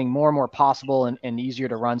becoming more and more possible and easier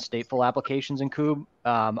to run stateful applications in Kube.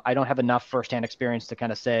 I don't have enough firsthand experience to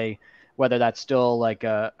kind of say whether that's still like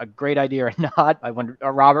a great idea or not. I wonder,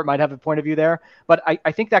 Robert might have a point of view there, but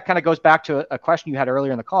I think that kind of goes back to a question you had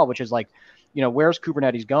earlier in the call, which is like, where's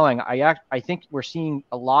Kubernetes going? I think we're seeing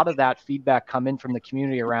a lot of that feedback come in from the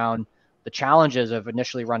community around the challenges of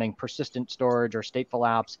initially running persistent storage or stateful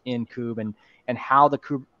apps in Kube and how the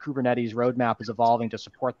Kubernetes roadmap is evolving to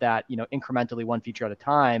support that, incrementally one feature at a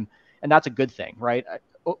time. And that's a good thing, right?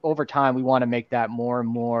 Over time, we want to make that more and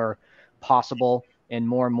more possible and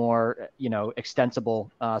more,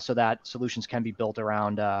 extensible so that solutions can be built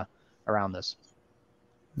around this.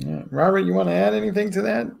 Yeah. Robert, you want to add anything to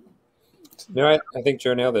that? No, I think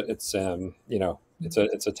Joe nailed it. It's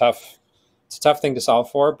it's a tough thing to solve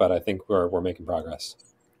for, but I think we're making progress.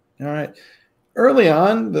 All right. Early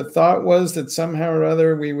on, the thought was that somehow or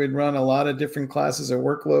other we would run a lot of different classes of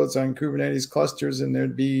workloads on Kubernetes clusters, and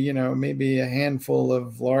there'd be maybe a handful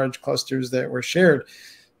of large clusters that were shared.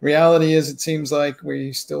 Reality is, it seems like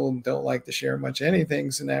we still don't like to share much anything.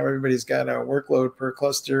 So now everybody's got a workload per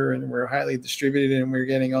cluster, and we're highly distributed, and we're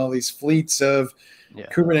getting all these fleets of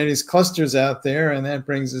Kubernetes clusters out there. And that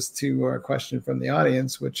brings us to our question from the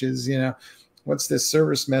audience, which is, what's this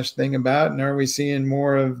service mesh thing about? And are we seeing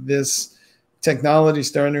more of this technology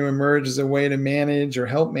starting to emerge as a way to manage or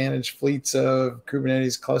help manage fleets of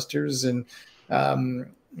Kubernetes clusters. And,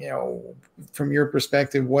 from your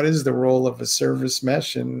perspective, what is the role of a service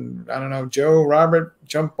mesh? And I don't know, Joe, Robert,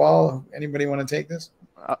 jump ball, anybody want to take this?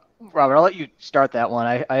 Robert, I'll let you start that one.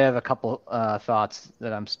 I have a couple thoughts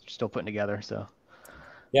that I'm still putting together. So,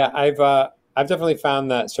 yeah, I've definitely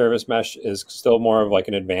found that service mesh is still more of like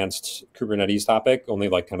an advanced Kubernetes topic. Only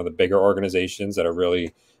like kind of the bigger organizations that are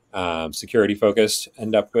really security focused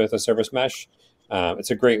end up with a service mesh.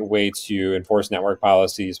 It's a great way to enforce network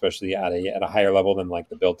policy, especially at a higher level than like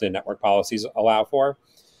the built-in network policies allow for.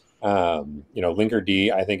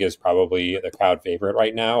 Linkerd, I think, is probably the crowd favorite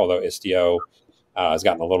right now, although Istio has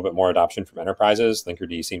gotten a little bit more adoption from enterprises.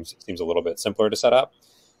 Linkerd seems a little bit simpler to set up.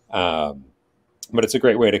 But it's a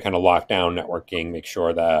great way to kind of lock down networking, make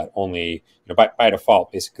sure that only, by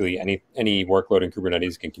default, basically any workload in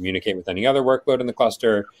Kubernetes can communicate with any other workload in the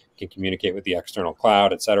cluster, can communicate with the external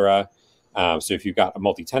cloud, et cetera. So if you've got a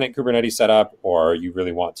multi-tenant Kubernetes setup, or you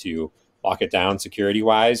really want to lock it down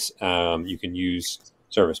security-wise, you can use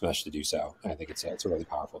service mesh to do so. And I think it's a really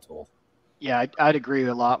powerful tool. Yeah, I'd agree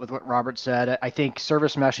a lot with what Robert said. I think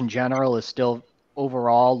service mesh in general is still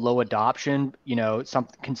overall low adoption.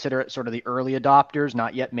 Consider it sort of the early adopters,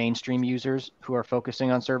 not yet mainstream users who are focusing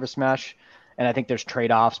on service mesh. And I think there's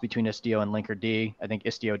trade-offs between Istio and Linkerd. I think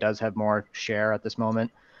Istio does have more share at this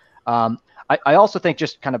moment. I also think,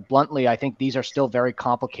 just kind of bluntly, I think these are still very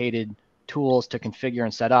complicated tools to configure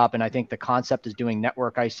and set up. And I think the concept is doing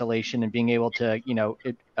network isolation and being able to,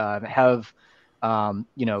 have,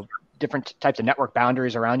 different types of network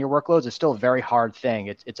boundaries around your workloads is still a very hard thing.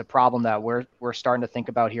 It's a problem that we're starting to think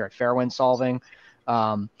about here at Fairwind solving.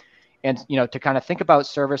 And to kind of think about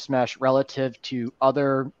service mesh relative to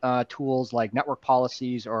other tools like network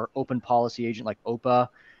policies or open policy agent like OPA,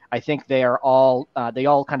 I think they all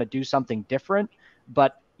kind of do something different.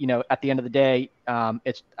 But at the end of the day,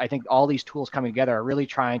 I think all these tools coming together are really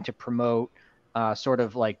trying to promote sort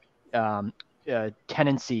of like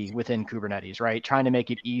tenancy within Kubernetes, right? Trying to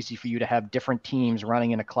make it easy for you to have different teams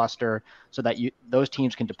running in a cluster so that those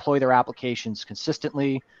teams can deploy their applications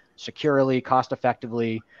consistently, securely, cost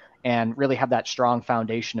effectively, and really have that strong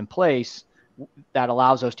foundation in place that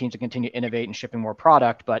allows those teams to continue to innovate and shipping more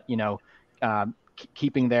product, but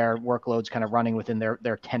keeping their workloads kind of running within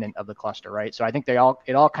their tenant of the cluster, right? So I think it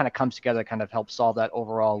all kind of comes together, kind of helps solve that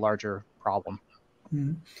overall larger problem.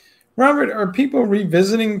 Mm-hmm. Robert, are people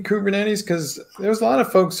revisiting Kubernetes? Because there's a lot of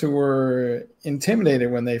folks who were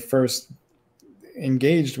intimidated when they first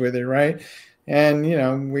engaged with it, right?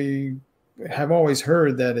 And, we have always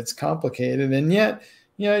heard that it's complicated. And yet,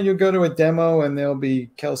 you'll go to a demo and there'll be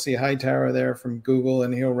Kelsey Hightower there from Google,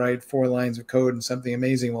 and he'll write 4 lines of code and something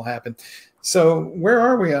amazing will happen. So where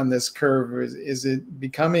are we on this curve? Is it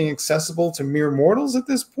becoming accessible to mere mortals at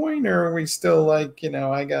this point? Or are we still like,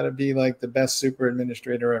 I got to be like the best super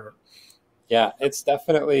administrator ever? Yeah, it's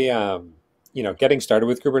definitely, getting started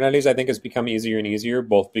with Kubernetes, I think, has become easier and easier,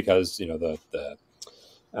 both because, the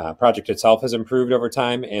project itself has improved over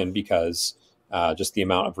time, and because just the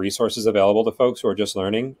amount of resources available to folks who are just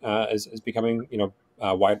learning is becoming,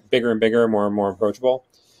 bigger and bigger, more and more approachable.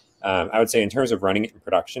 I would say in terms of running it in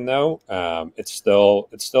production, though, it's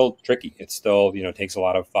still tricky. It still, takes a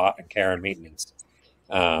lot of thought and care and maintenance,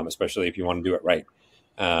 especially if you want to do it right.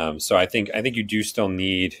 So I think you do still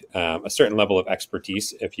need a certain level of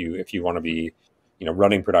expertise if you want to be,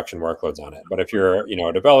 running production workloads on it. But if you're,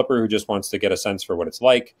 a developer who just wants to get a sense for what it's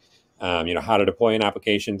like, how to deploy an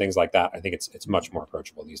application, things like that, I think it's much more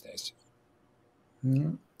approachable these days.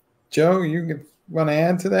 Mm-hmm. Joe, you want to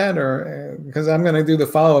add to that, or because I'm going to do the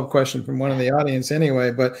follow-up question from one of the audience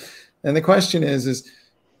anyway. And the question is,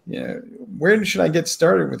 where should I get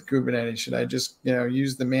started with Kubernetes? Should I just,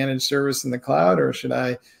 use the managed service in the cloud, or should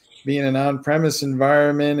I be in an on-premise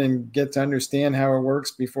environment and get to understand how it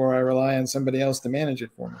works before I rely on somebody else to manage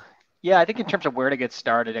it for me? Yeah, I think in terms of where to get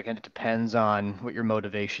started, again, it depends on what your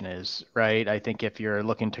motivation is, right? I think if you're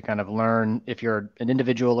looking to kind of learn, if you're an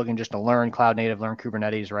individual looking just to learn cloud native, learn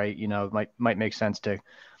Kubernetes, right? It might make sense to,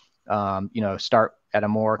 start at a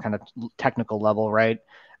more kind of technical level, right?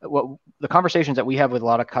 What the conversations that we have with a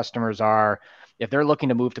lot of customers are, if they're looking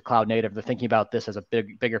to move to cloud native, they're thinking about this as a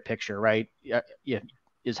bigger picture, right?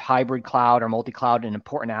 Is hybrid cloud or multi-cloud an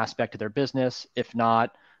important aspect of their business? If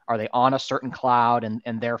not, are they on a certain cloud,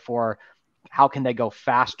 and therefore how can they go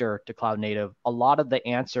faster to cloud native? A lot of the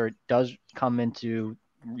answer does come into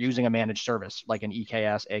using a managed service like an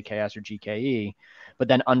EKS, AKS, or GKE, but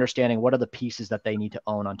then understanding what are the pieces that they need to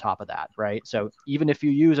own on top of that, right? So even if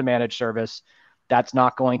you use a managed service, that's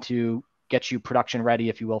not going to get you production ready,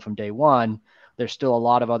 if you will, from day one. There's still a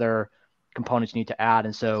lot of other components you need to add.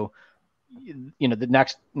 And so,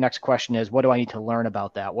 the next question is, what do I need to learn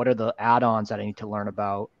about that? What are the add-ons that I need to learn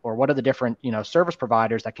about? Or what are the different, service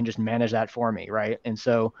providers that can just manage that for me, right? And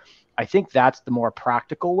so I think that's the more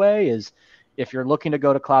practical way, is if you're looking to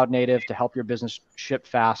go to cloud native to help your business ship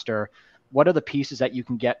faster, what are the pieces that you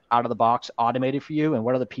can get out of the box automated for you? And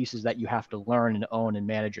what are the pieces that you have to learn and own and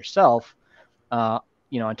manage yourself, on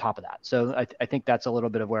top of that? So I think that's a little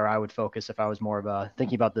bit of where I would focus if I was more of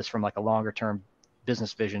thinking about this from like a longer term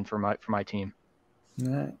business vision for my team.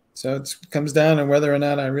 All right. So it comes down to whether or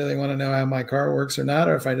not I really want to know how my car works or not,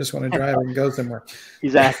 or if I just want to drive and go somewhere.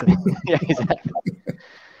 Exactly. Yeah, exactly.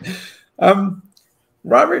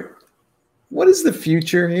 Robert, what is the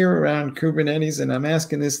future here around Kubernetes? And I'm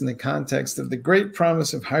asking this in the context of the great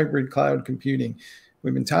promise of hybrid cloud computing.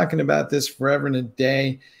 We've been talking about this forever and a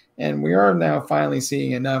day, and we are now finally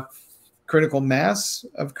seeing enough critical mass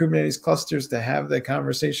of Kubernetes clusters to have the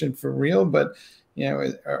conversation for real. But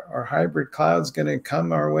are hybrid clouds going to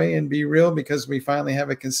come our way and be real because we finally have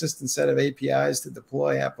a consistent set of APIs to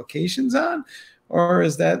deploy applications on? Or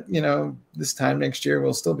is that, this time next year,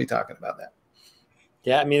 we'll still be talking about that?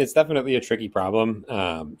 Yeah, I mean, it's definitely a tricky problem.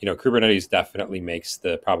 Kubernetes definitely makes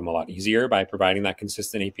the problem a lot easier by providing that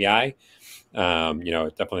consistent API.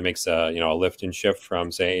 It definitely makes a lift and shift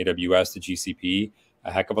from, say, AWS to GCP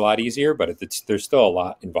a heck of a lot easier, but there's still a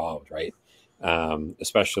lot involved, right?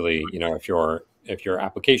 Especially, if your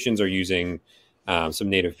applications are using some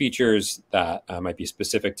native features that might be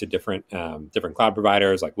specific to different cloud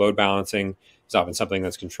providers, like load balancing is often something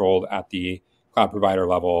that's controlled at the cloud provider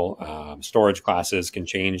level. Storage classes can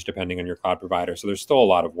change depending on your cloud provider. So there's still a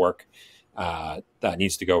lot of work that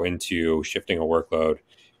needs to go into shifting a workload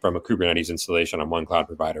from a Kubernetes installation on one cloud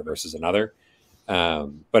provider versus another.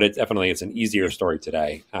 But it's an easier story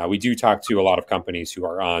today. We do talk to a lot of companies who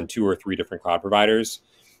are on 2 or 3 different cloud providers,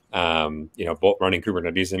 both running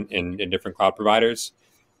Kubernetes in different cloud providers.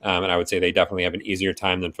 And I would say they definitely have an easier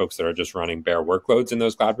time than folks that are just running bare workloads in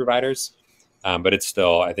those cloud providers. But it's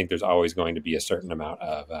still, I think there's always going to be a certain amount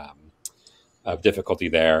of difficulty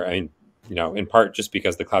there. I mean, in part just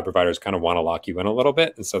because the cloud providers kind of want to lock you in a little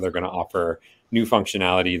bit. And so they're going to offer new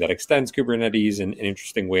functionality that extends Kubernetes in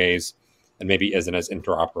interesting ways and maybe isn't as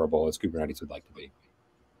interoperable as Kubernetes would like to be.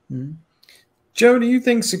 Mm-hmm. Joe, do you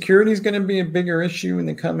think security is going to be a bigger issue in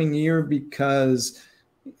the coming year? Because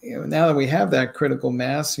now that we have that critical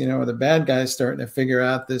mass, the bad guys starting to figure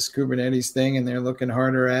out this Kubernetes thing, and they're looking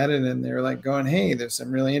harder at it, and they're like going, "Hey, there's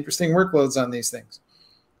some really interesting workloads on these things."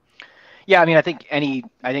 Yeah, I mean, I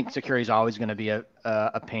think security is always going to be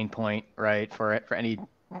a pain point, right, for any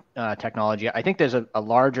technology. I think there's a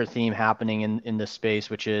larger theme happening in this space,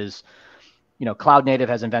 which is, cloud native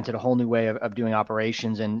has invented a whole new way of doing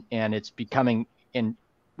operations, and it's becoming, and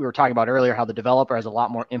we were talking about earlier how the developer has a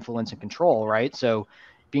lot more influence and control, right? So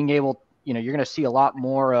being able, you're going to see a lot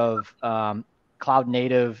more of cloud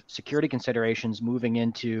native security considerations moving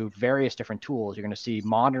into various different tools. You're going to see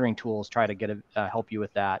monitoring tools try to help you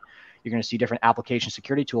with that. You're going to see different application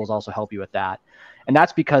security tools also help you with that. And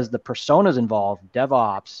that's because the personas involved,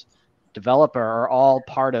 DevOps, developer, are all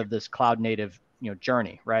part of this cloud native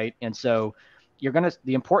journey, right? And so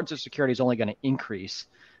the importance of security is only going to increase.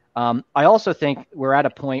 I also think we're at a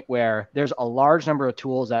point where there's a large number of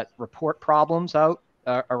tools that report problems out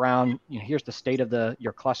around, here's the state of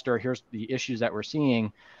your cluster, here's the issues that we're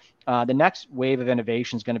seeing. The next wave of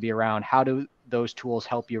innovation is going to be around how do those tools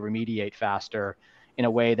help you remediate faster in a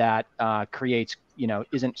way that creates,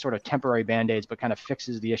 isn't sort of temporary band-aids, but kind of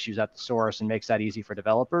fixes the issues at the source and makes that easy for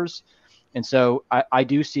developers. And so I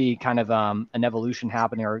do see kind of an evolution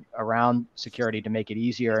happening around security to make it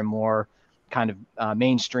easier and more kind of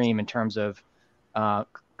mainstream in terms of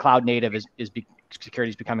cloud native security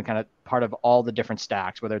is becoming kind of part of all the different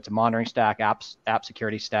stacks, whether it's a monitoring stack, app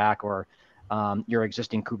security stack, or your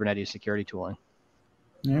existing Kubernetes security tooling.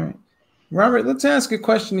 All right. Robert, let's ask a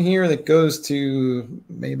question here that goes to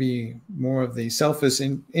maybe more of the selfish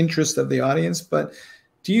interest of the audience, but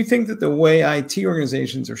do you think that the way IT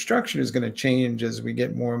organizations are structured is going to change as we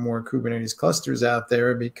get more and more Kubernetes clusters out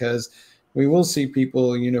there? Because we will see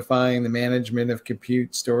people unifying the management of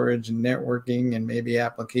compute, storage, and networking, and maybe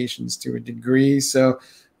applications to a degree. So,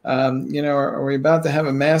 are we about to have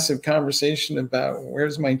a massive conversation about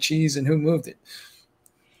where's my cheese and who moved it?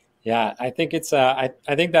 Yeah, I think it's. I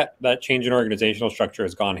think that change in organizational structure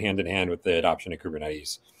has gone hand in hand with the adoption of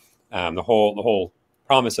Kubernetes. The whole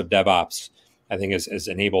promise of DevOps, I think, is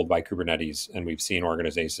enabled by Kubernetes, and we've seen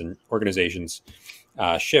organizations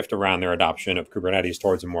shift around their adoption of Kubernetes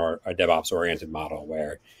towards a more DevOps-oriented model,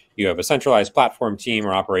 where you have a centralized platform team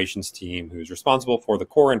or operations team who's responsible for the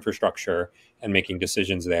core infrastructure and making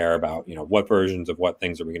decisions there about, what versions of what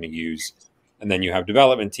things are we going to use. And then you have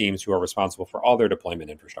development teams who are responsible for all their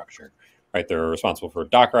deployment infrastructure, right? They're responsible for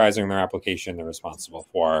Dockerizing their application. They're responsible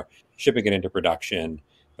for shipping it into production.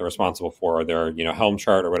 They're responsible for their, Helm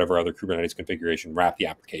chart or whatever other Kubernetes configuration wrap the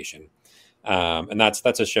application. And that's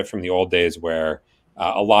a shift from the old days where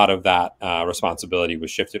a lot of that responsibility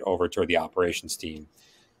was shifted over toward the operations team.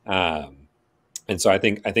 And so I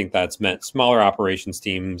think that's meant smaller operations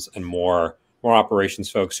teams and more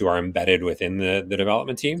operations folks who are embedded within the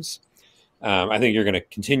development teams. I think you're going to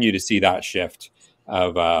continue to see that shift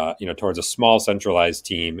of towards a small centralized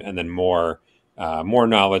team, and then more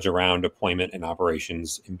knowledge around deployment and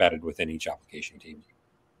operations embedded within each application team.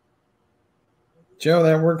 Joe,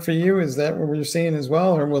 that work for you? Is that what we're seeing as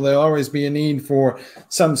well, or will there always be a need for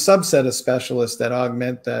some subset of specialists that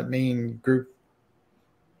augment that main group?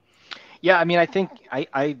 Yeah, I mean, I think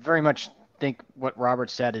I very much think what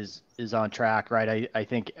Robert said is on track, right? I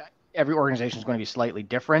think every organization is going to be slightly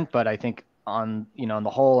different, but I think on the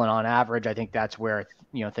whole and on average, I think that's where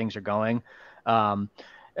things are going.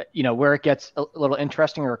 Where it gets a little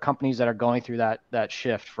interesting are companies that are going through that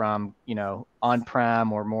shift from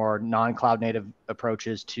on-prem or more non-cloud native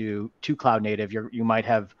approaches to cloud native. You might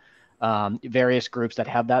have various groups that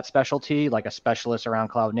have that specialty, like a specialist around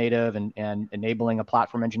cloud native and enabling a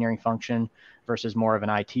platform engineering function versus more of an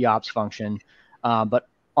IT ops function. But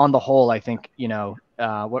on the whole, I think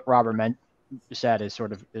what Robert said is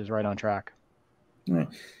right on track. All right.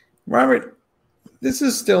 Robert, this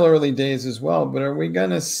is still early days as well, but are we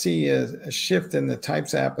going to see a shift in the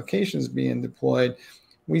types of applications being deployed?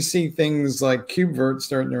 We see things like KubeVirt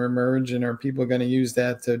starting to emerge, and are people going to use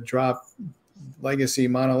that to drop legacy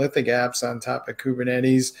monolithic apps on top of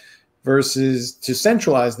Kubernetes versus to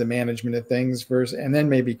centralize the management of things and then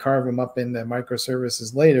maybe carve them up into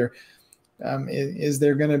microservices later? Is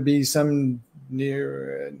there going to be some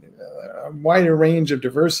a wider range of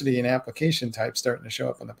diversity in application types starting to show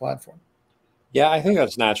up on the platform? Yeah, I think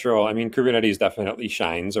that's natural. I mean, Kubernetes definitely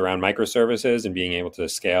shines around microservices and being able to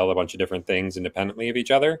scale a bunch of different things independently of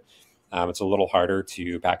each other. It's a little harder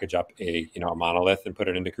to package up a monolith and put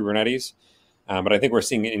it into Kubernetes. But I think we're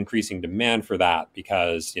seeing an increasing demand for that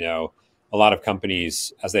because, a lot of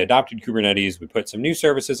companies, as they adopted Kubernetes, would put some new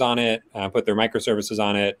services on it, put their microservices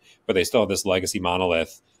on it, but they still have this legacy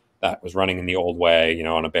monolith that was running in the old way,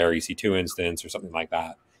 on a bare EC2 instance or something like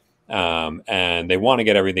that. And they want to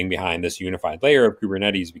get everything behind this unified layer of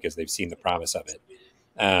Kubernetes because they've seen the promise of it.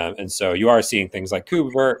 And so you are seeing things like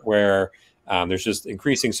KubeVirt where there's just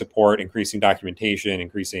increasing support, increasing documentation,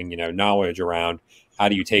 increasing knowledge around how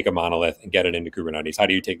do you take a monolith and get it into Kubernetes? How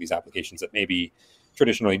do you take these applications that maybe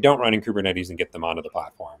traditionally don't run in Kubernetes and get them onto the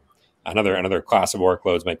platform? Another class of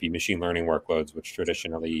workloads might be machine learning workloads, which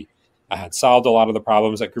traditionally had solved a lot of the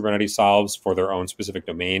problems that Kubernetes solves for their own specific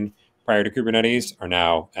domain prior to Kubernetes, are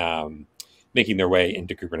now making their way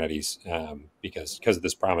into Kubernetes because of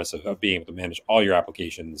this promise of being able to manage all your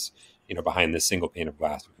applications, behind this single pane of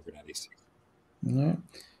glass of Kubernetes. Yeah.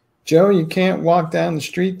 Joe, you can't walk down the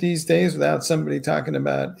street these days without somebody talking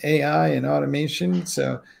about AI and automation.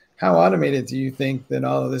 So how automated do you think that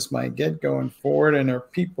all of this might get going forward? And are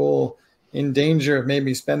people in danger of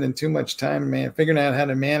maybe spending too much time figuring out how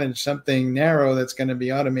to manage something narrow that's going to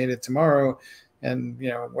be automated tomorrow? And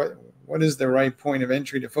what is the right point of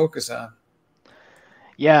entry to focus on?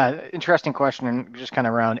 Yeah, interesting question, and just kind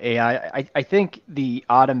of around AI. I think the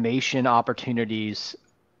automation opportunities,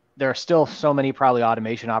 there are still so many probably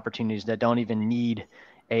automation opportunities that don't even need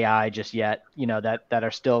AI just yet, that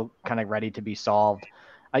are still kind of ready to be solved.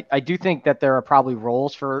 I do think that there are probably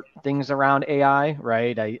roles for things around AI,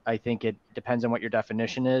 right? I think it depends on what your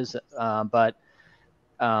definition is. But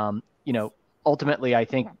ultimately, I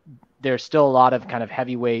think there's still a lot of kind of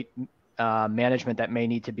heavyweight management that may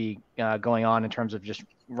need to be going on in terms of just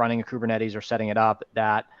running a Kubernetes or setting it up,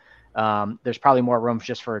 that there's probably more room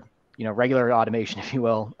just for regular automation, if you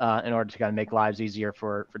will, in order to kind of make lives easier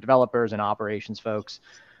for developers and operations folks.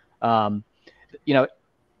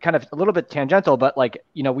 Kind of a little bit tangential, but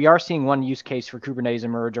we are seeing one use case for Kubernetes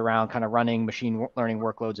emerge around kind of running machine learning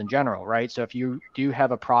workloads in general, right? So if you do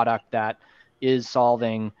have a product that is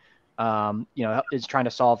solving, is trying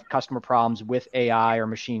to solve customer problems with AI or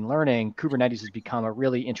machine learning, Kubernetes has become a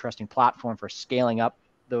really interesting platform for scaling up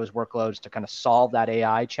those workloads to kind of solve that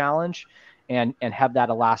AI challenge and have that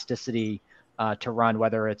elasticity to run,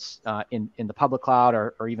 whether it's in the public cloud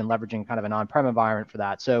or even leveraging kind of an on-prem environment for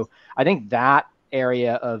that. So I think that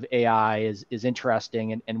area of AI is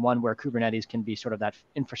interesting and one where Kubernetes can be sort of that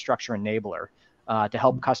infrastructure enabler to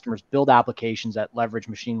help customers build applications that leverage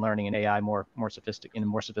machine learning and AI in more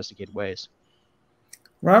sophisticated ways.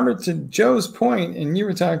 Robert, to Joe's point, and you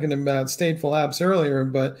were talking about stateful apps earlier,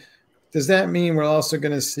 but does that mean we're also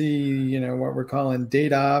going to see, what we're calling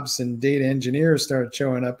data ops and data engineers start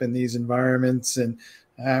showing up in these environments? And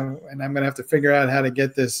I'm going to have to figure out how to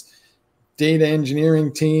get this data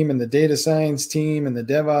engineering team and the data science team and the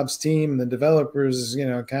DevOps team and the developers,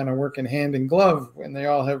 kind of working hand in glove when they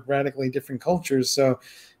all have radically different cultures. So,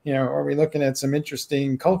 are we looking at some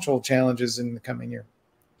interesting cultural challenges in the coming year?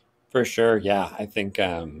 For sure. Yeah. I think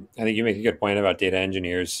you make a good point about data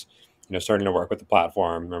engineers, starting to work with the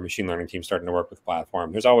platform, or machine learning team starting to work with the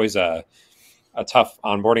platform. There's always a tough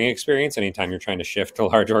onboarding experience anytime you're trying to shift a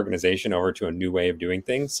large organization over to a new way of doing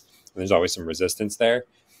things. There's always some resistance there.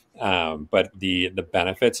 But the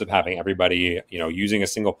benefits of having everybody, using a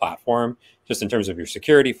single platform, just in terms of your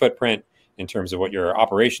security footprint, in terms of what your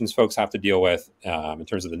operations folks have to deal with, in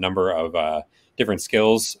terms of the number of different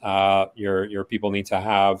skills your people need to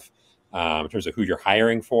have, in terms of who you're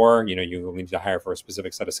hiring for, you need to hire for a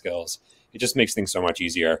specific set of skills. It just makes things so much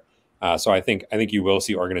easier. So I think you will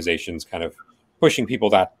see organizations kind of pushing people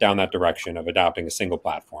down that direction of adopting a single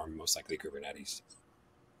platform, most likely Kubernetes.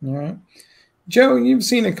 All right. Joe, you've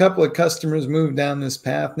seen a couple of customers move down this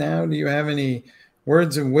path now. Do you have any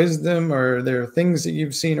words of wisdom, or are there things that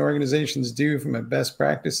you've seen organizations do from a best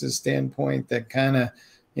practices standpoint that kind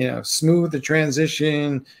of, smooth the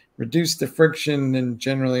transition, reduce the friction, and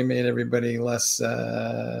generally made everybody less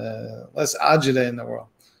agita in the world?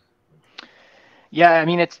 Yeah, I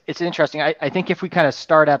mean, it's interesting. I think if we kind of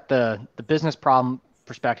start at the business problem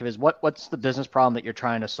perspective, is what's the business problem that you're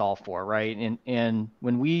trying to solve for, right? And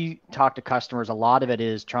when we talk to customers, a lot of it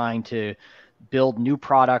is trying to build new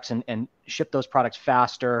products and ship those products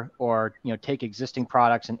faster, or take existing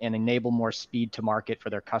products and enable more speed to market for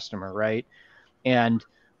their customer, right? And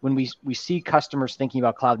when we see customers thinking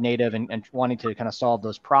about cloud native and wanting to kind of solve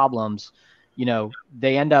those problems,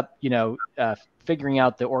 they end up figuring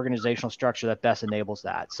out the organizational structure that best enables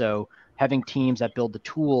that. So having teams that build the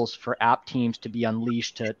tools for app teams to be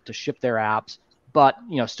unleashed to ship their apps, but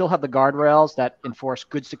still have the guardrails that enforce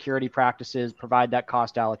good security practices, provide that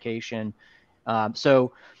cost allocation.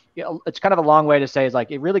 So it's kind of a long way to say, is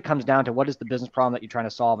like, it really comes down to what is the business problem that you're trying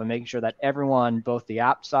to solve, and making sure that everyone, both the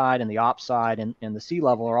app side and the ops side and the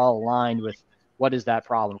C-level, are all aligned with what is that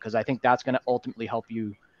problem. Because I think that's going to ultimately help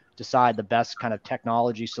you decide the best kind of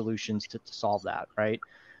technology solutions to solve that, right?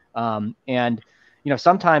 And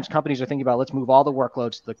sometimes companies are thinking about, let's move all the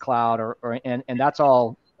workloads to the cloud, and that's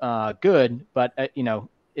all good, but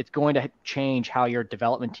it's going to change how your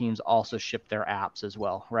development teams also ship their apps as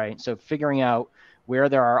well, right? So figuring out where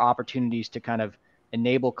there are opportunities to kind of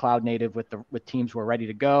enable cloud native with teams who are ready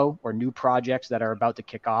to go, or new projects that are about to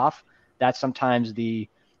kick off, that's sometimes the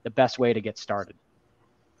best way to get started.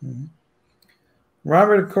 Mm-hmm.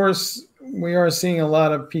 Robert, of course, we are seeing a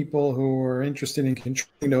lot of people who are interested in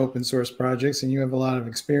contributing to open source projects, and you have a lot of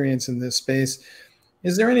experience in this space.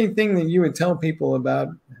 Is there anything that you would tell people about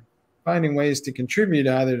finding ways to contribute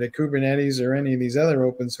either to Kubernetes or any of these other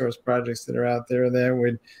open source projects that are out there that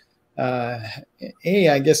would,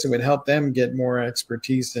 I guess it would help them get more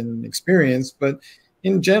expertise and experience, but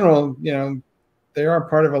in general, they are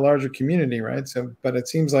part of a larger community, right? So, but it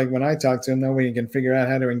seems like when I talk to them, nobody can figure out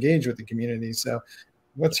how to engage with the community. So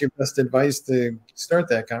what's your best advice to start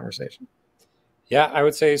that conversation? Yeah, I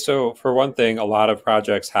would say, so for one thing, a lot of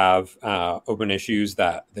projects have open issues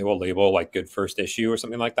that they will label like good first issue or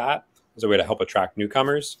something like that as a way to help attract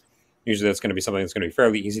newcomers. Usually that's going to be something that's going to be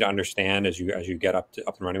fairly easy to understand as you get up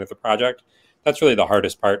and running with the project. That's really the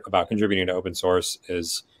hardest part about contributing to open source,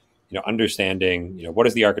 is understanding what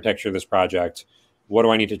is the architecture of this project, what do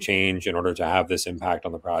I need to change in order to have this impact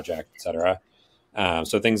on the project, et cetera.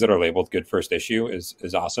 So things that are labeled good first issue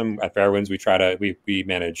is awesome. At Fairwinds, we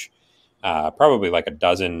manage probably like a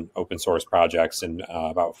dozen open source projects and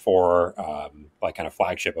about 4 like kind of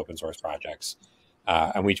flagship open source projects.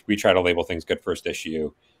 And we try to label things good first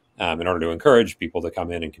issue in order to encourage people to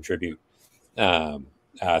come in and contribute.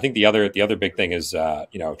 I think the other big thing is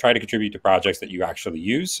try to contribute to projects that you actually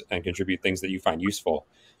use, and contribute things that you find useful,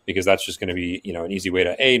 because that's just going to be an easy way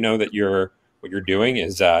to know that what you're doing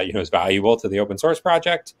is is valuable to the open source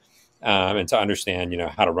project, and to understand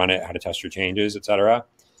how to run it, how to test your changes, et cetera.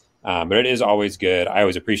 But it is always good. I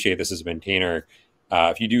always appreciate this as a maintainer.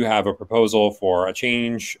 If you do have a proposal for a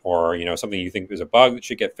change, or something you think is a bug that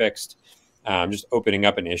should get fixed, just opening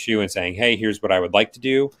up an issue and saying, hey, here's what I would like to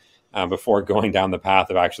do, before going down the path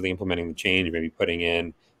of actually implementing the change, maybe putting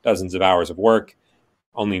in dozens of hours of work,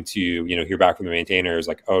 only to hear back from the maintainers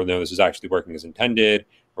like, oh no, this is actually working as intended,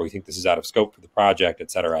 or we think this is out of scope for the project,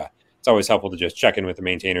 et cetera. It's always helpful to just check in with the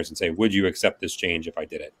maintainers and say, would you accept this change if I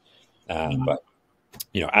did it? But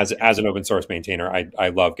as an open source maintainer, I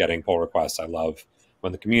love getting pull requests. I love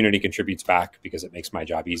when the community contributes back because it makes my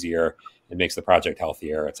job easier. It makes the project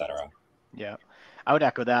healthier, et cetera. Yeah, I would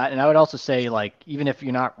echo that. And I would also say, like, even if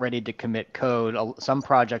you're not ready to commit code, some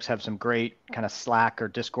projects have some great kind of Slack or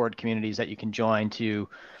Discord communities that you can join to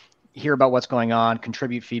hear about what's going on,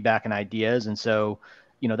 contribute feedback and ideas. And so,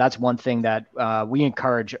 that's one thing that we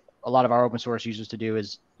encourage a lot of our open source users to do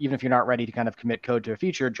is, even if you're not ready to kind of commit code to a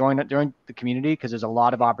feature, join the community, because there's a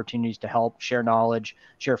lot of opportunities to help share knowledge,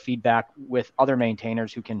 share feedback with other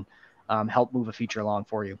maintainers who can help move a feature along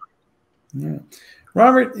for you. Yeah.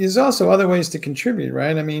 Robert, there's also other ways to contribute,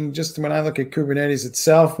 right? I mean, just when I look at Kubernetes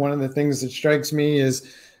itself, one of the things that strikes me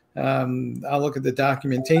is I'll look at the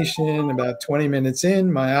documentation. About 20 minutes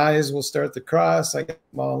in, my eyes will start to cross. I get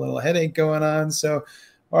a small little headache going on. So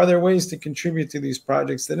are there ways to contribute to these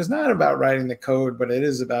projects that is not about writing the code, but it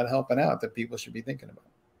is about helping out, that people should be thinking about?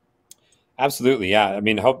 Absolutely, yeah. I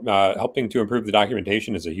mean, helping to improve the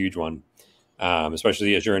documentation is a huge one,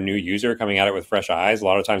 especially as you're a new user coming at it with fresh eyes. A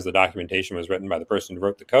lot of times the documentation was written by the person who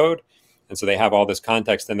wrote the code, and so they have all this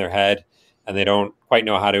context in their head, and they don't quite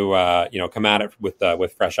know how to come at it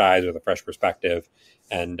with fresh eyes, with a fresh perspective,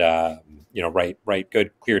 and write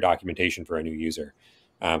good, clear documentation for a new user.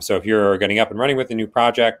 So if you're getting up and running with a new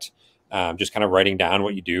project, just kind of writing down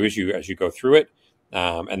what you do as you go through it,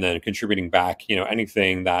 and then contributing back,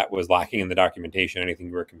 anything that was lacking in the documentation, anything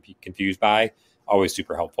you were confused by, always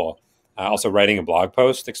super helpful. Also writing a blog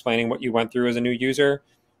post explaining what you went through as a new user,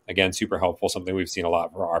 again, super helpful, something we've seen a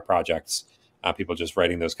lot for our projects, people just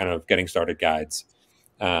writing those kind of getting started guides.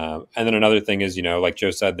 And then another thing is, like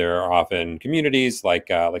Joe said, there are often communities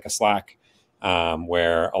like a Slack,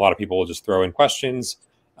 where a lot of people will just throw in questions.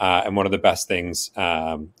 And one of the best things,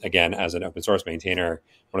 again, as an open source maintainer,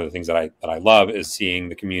 one of the things that I love is seeing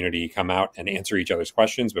the community come out and answer each other's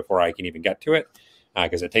questions before I can even get to it,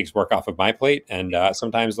 because it takes work off of my plate. And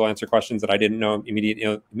sometimes they'll answer questions that I didn't know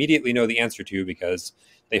immediately know the answer to because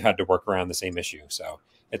they've had to work around the same issue. So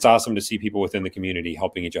it's awesome to see people within the community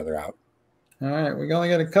helping each other out. All right, we only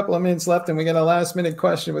got a couple of minutes left, and we got a last minute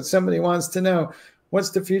question, but somebody wants to know,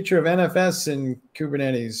 what's the future of NFS in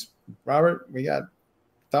Kubernetes? Robert, we got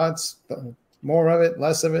thoughts? More of it,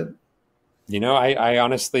 less of it? I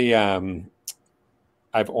honestly,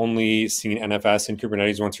 I've only seen NFS in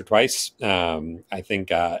Kubernetes once or twice. I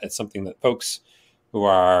think it's something that folks who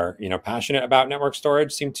are, passionate about network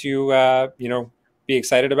storage seem to, be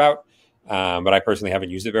excited about. But I personally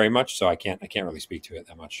haven't used it very much, so I can't really speak to it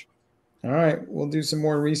that much. All right, we'll do some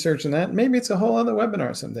more research on that. Maybe it's a whole other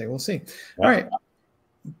webinar someday. We'll see. Yeah. All right,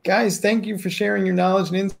 guys, thank you for sharing your knowledge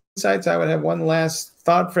and insights. I would have one last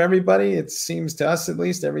thought for everybody. It seems to us, at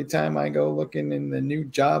least, every time I go looking in the new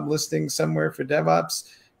job listing somewhere for DevOps,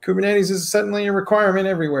 Kubernetes is suddenly a requirement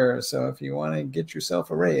everywhere. So if you want to get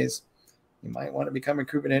yourself a raise, you might want to become a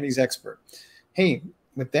Kubernetes expert. Hey,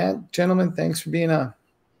 with that, gentlemen, thanks for being on.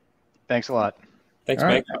 Thanks a lot. Thanks,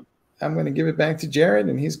 Mike. Right. I'm going to give it back to Jared,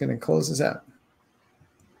 and he's going to close us out.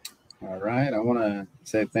 All right. I want to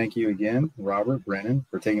say thank you again, Robert, Brennan,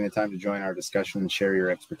 for taking the time to join our discussion and share your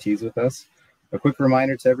expertise with us. A quick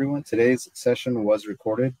reminder to everyone, today's session was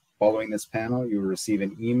recorded. Following this panel, you will receive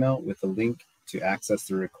an email with a link to access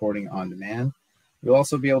the recording on demand. You'll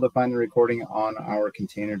also be able to find the recording on our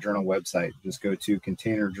Container Journal website. Just go to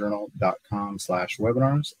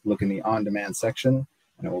containerjournal.com/webinars, look in the on-demand section,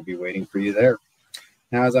 and it will be waiting for you there.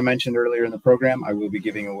 Now, as I mentioned earlier in the program, I will be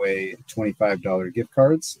giving away $25 gift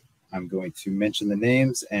cards. I'm going to mention the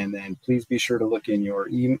names, and then please be sure to look in your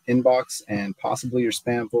inbox and possibly your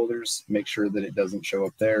spam folders. Make sure that it doesn't show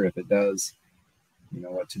up there. If it does, you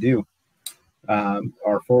know what to do.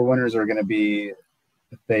 Our four winners are going to be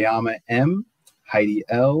Thayama M, Heidi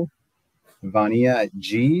L, Vania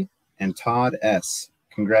G, and Todd S.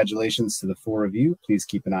 Congratulations to the four of you. Please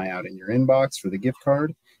keep an eye out in your inbox for the gift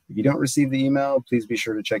card. If you don't receive the email, please be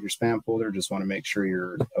sure to check your spam folder. Just want to make sure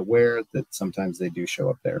you're aware that sometimes they do show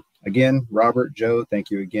up there. Again, Robert, Joe,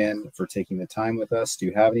 thank you again for taking the time with us. Do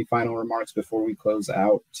you have any final remarks before we close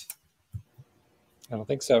out? I don't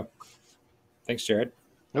think so. Thanks, Jared.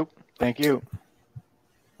 Nope. Thank you.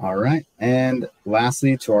 All right. And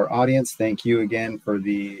lastly, to our audience, thank you again for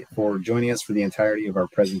joining us for the entirety of our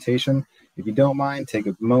presentation. If you don't mind, take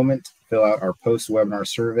a moment, fill out our post-webinar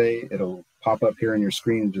survey. It'll pop up here on your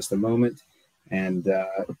screen in just a moment. And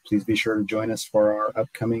please be sure to join us for our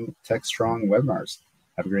upcoming TechStrong webinars.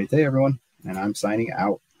 Have a great day, everyone. And I'm signing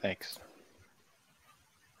out. Thanks.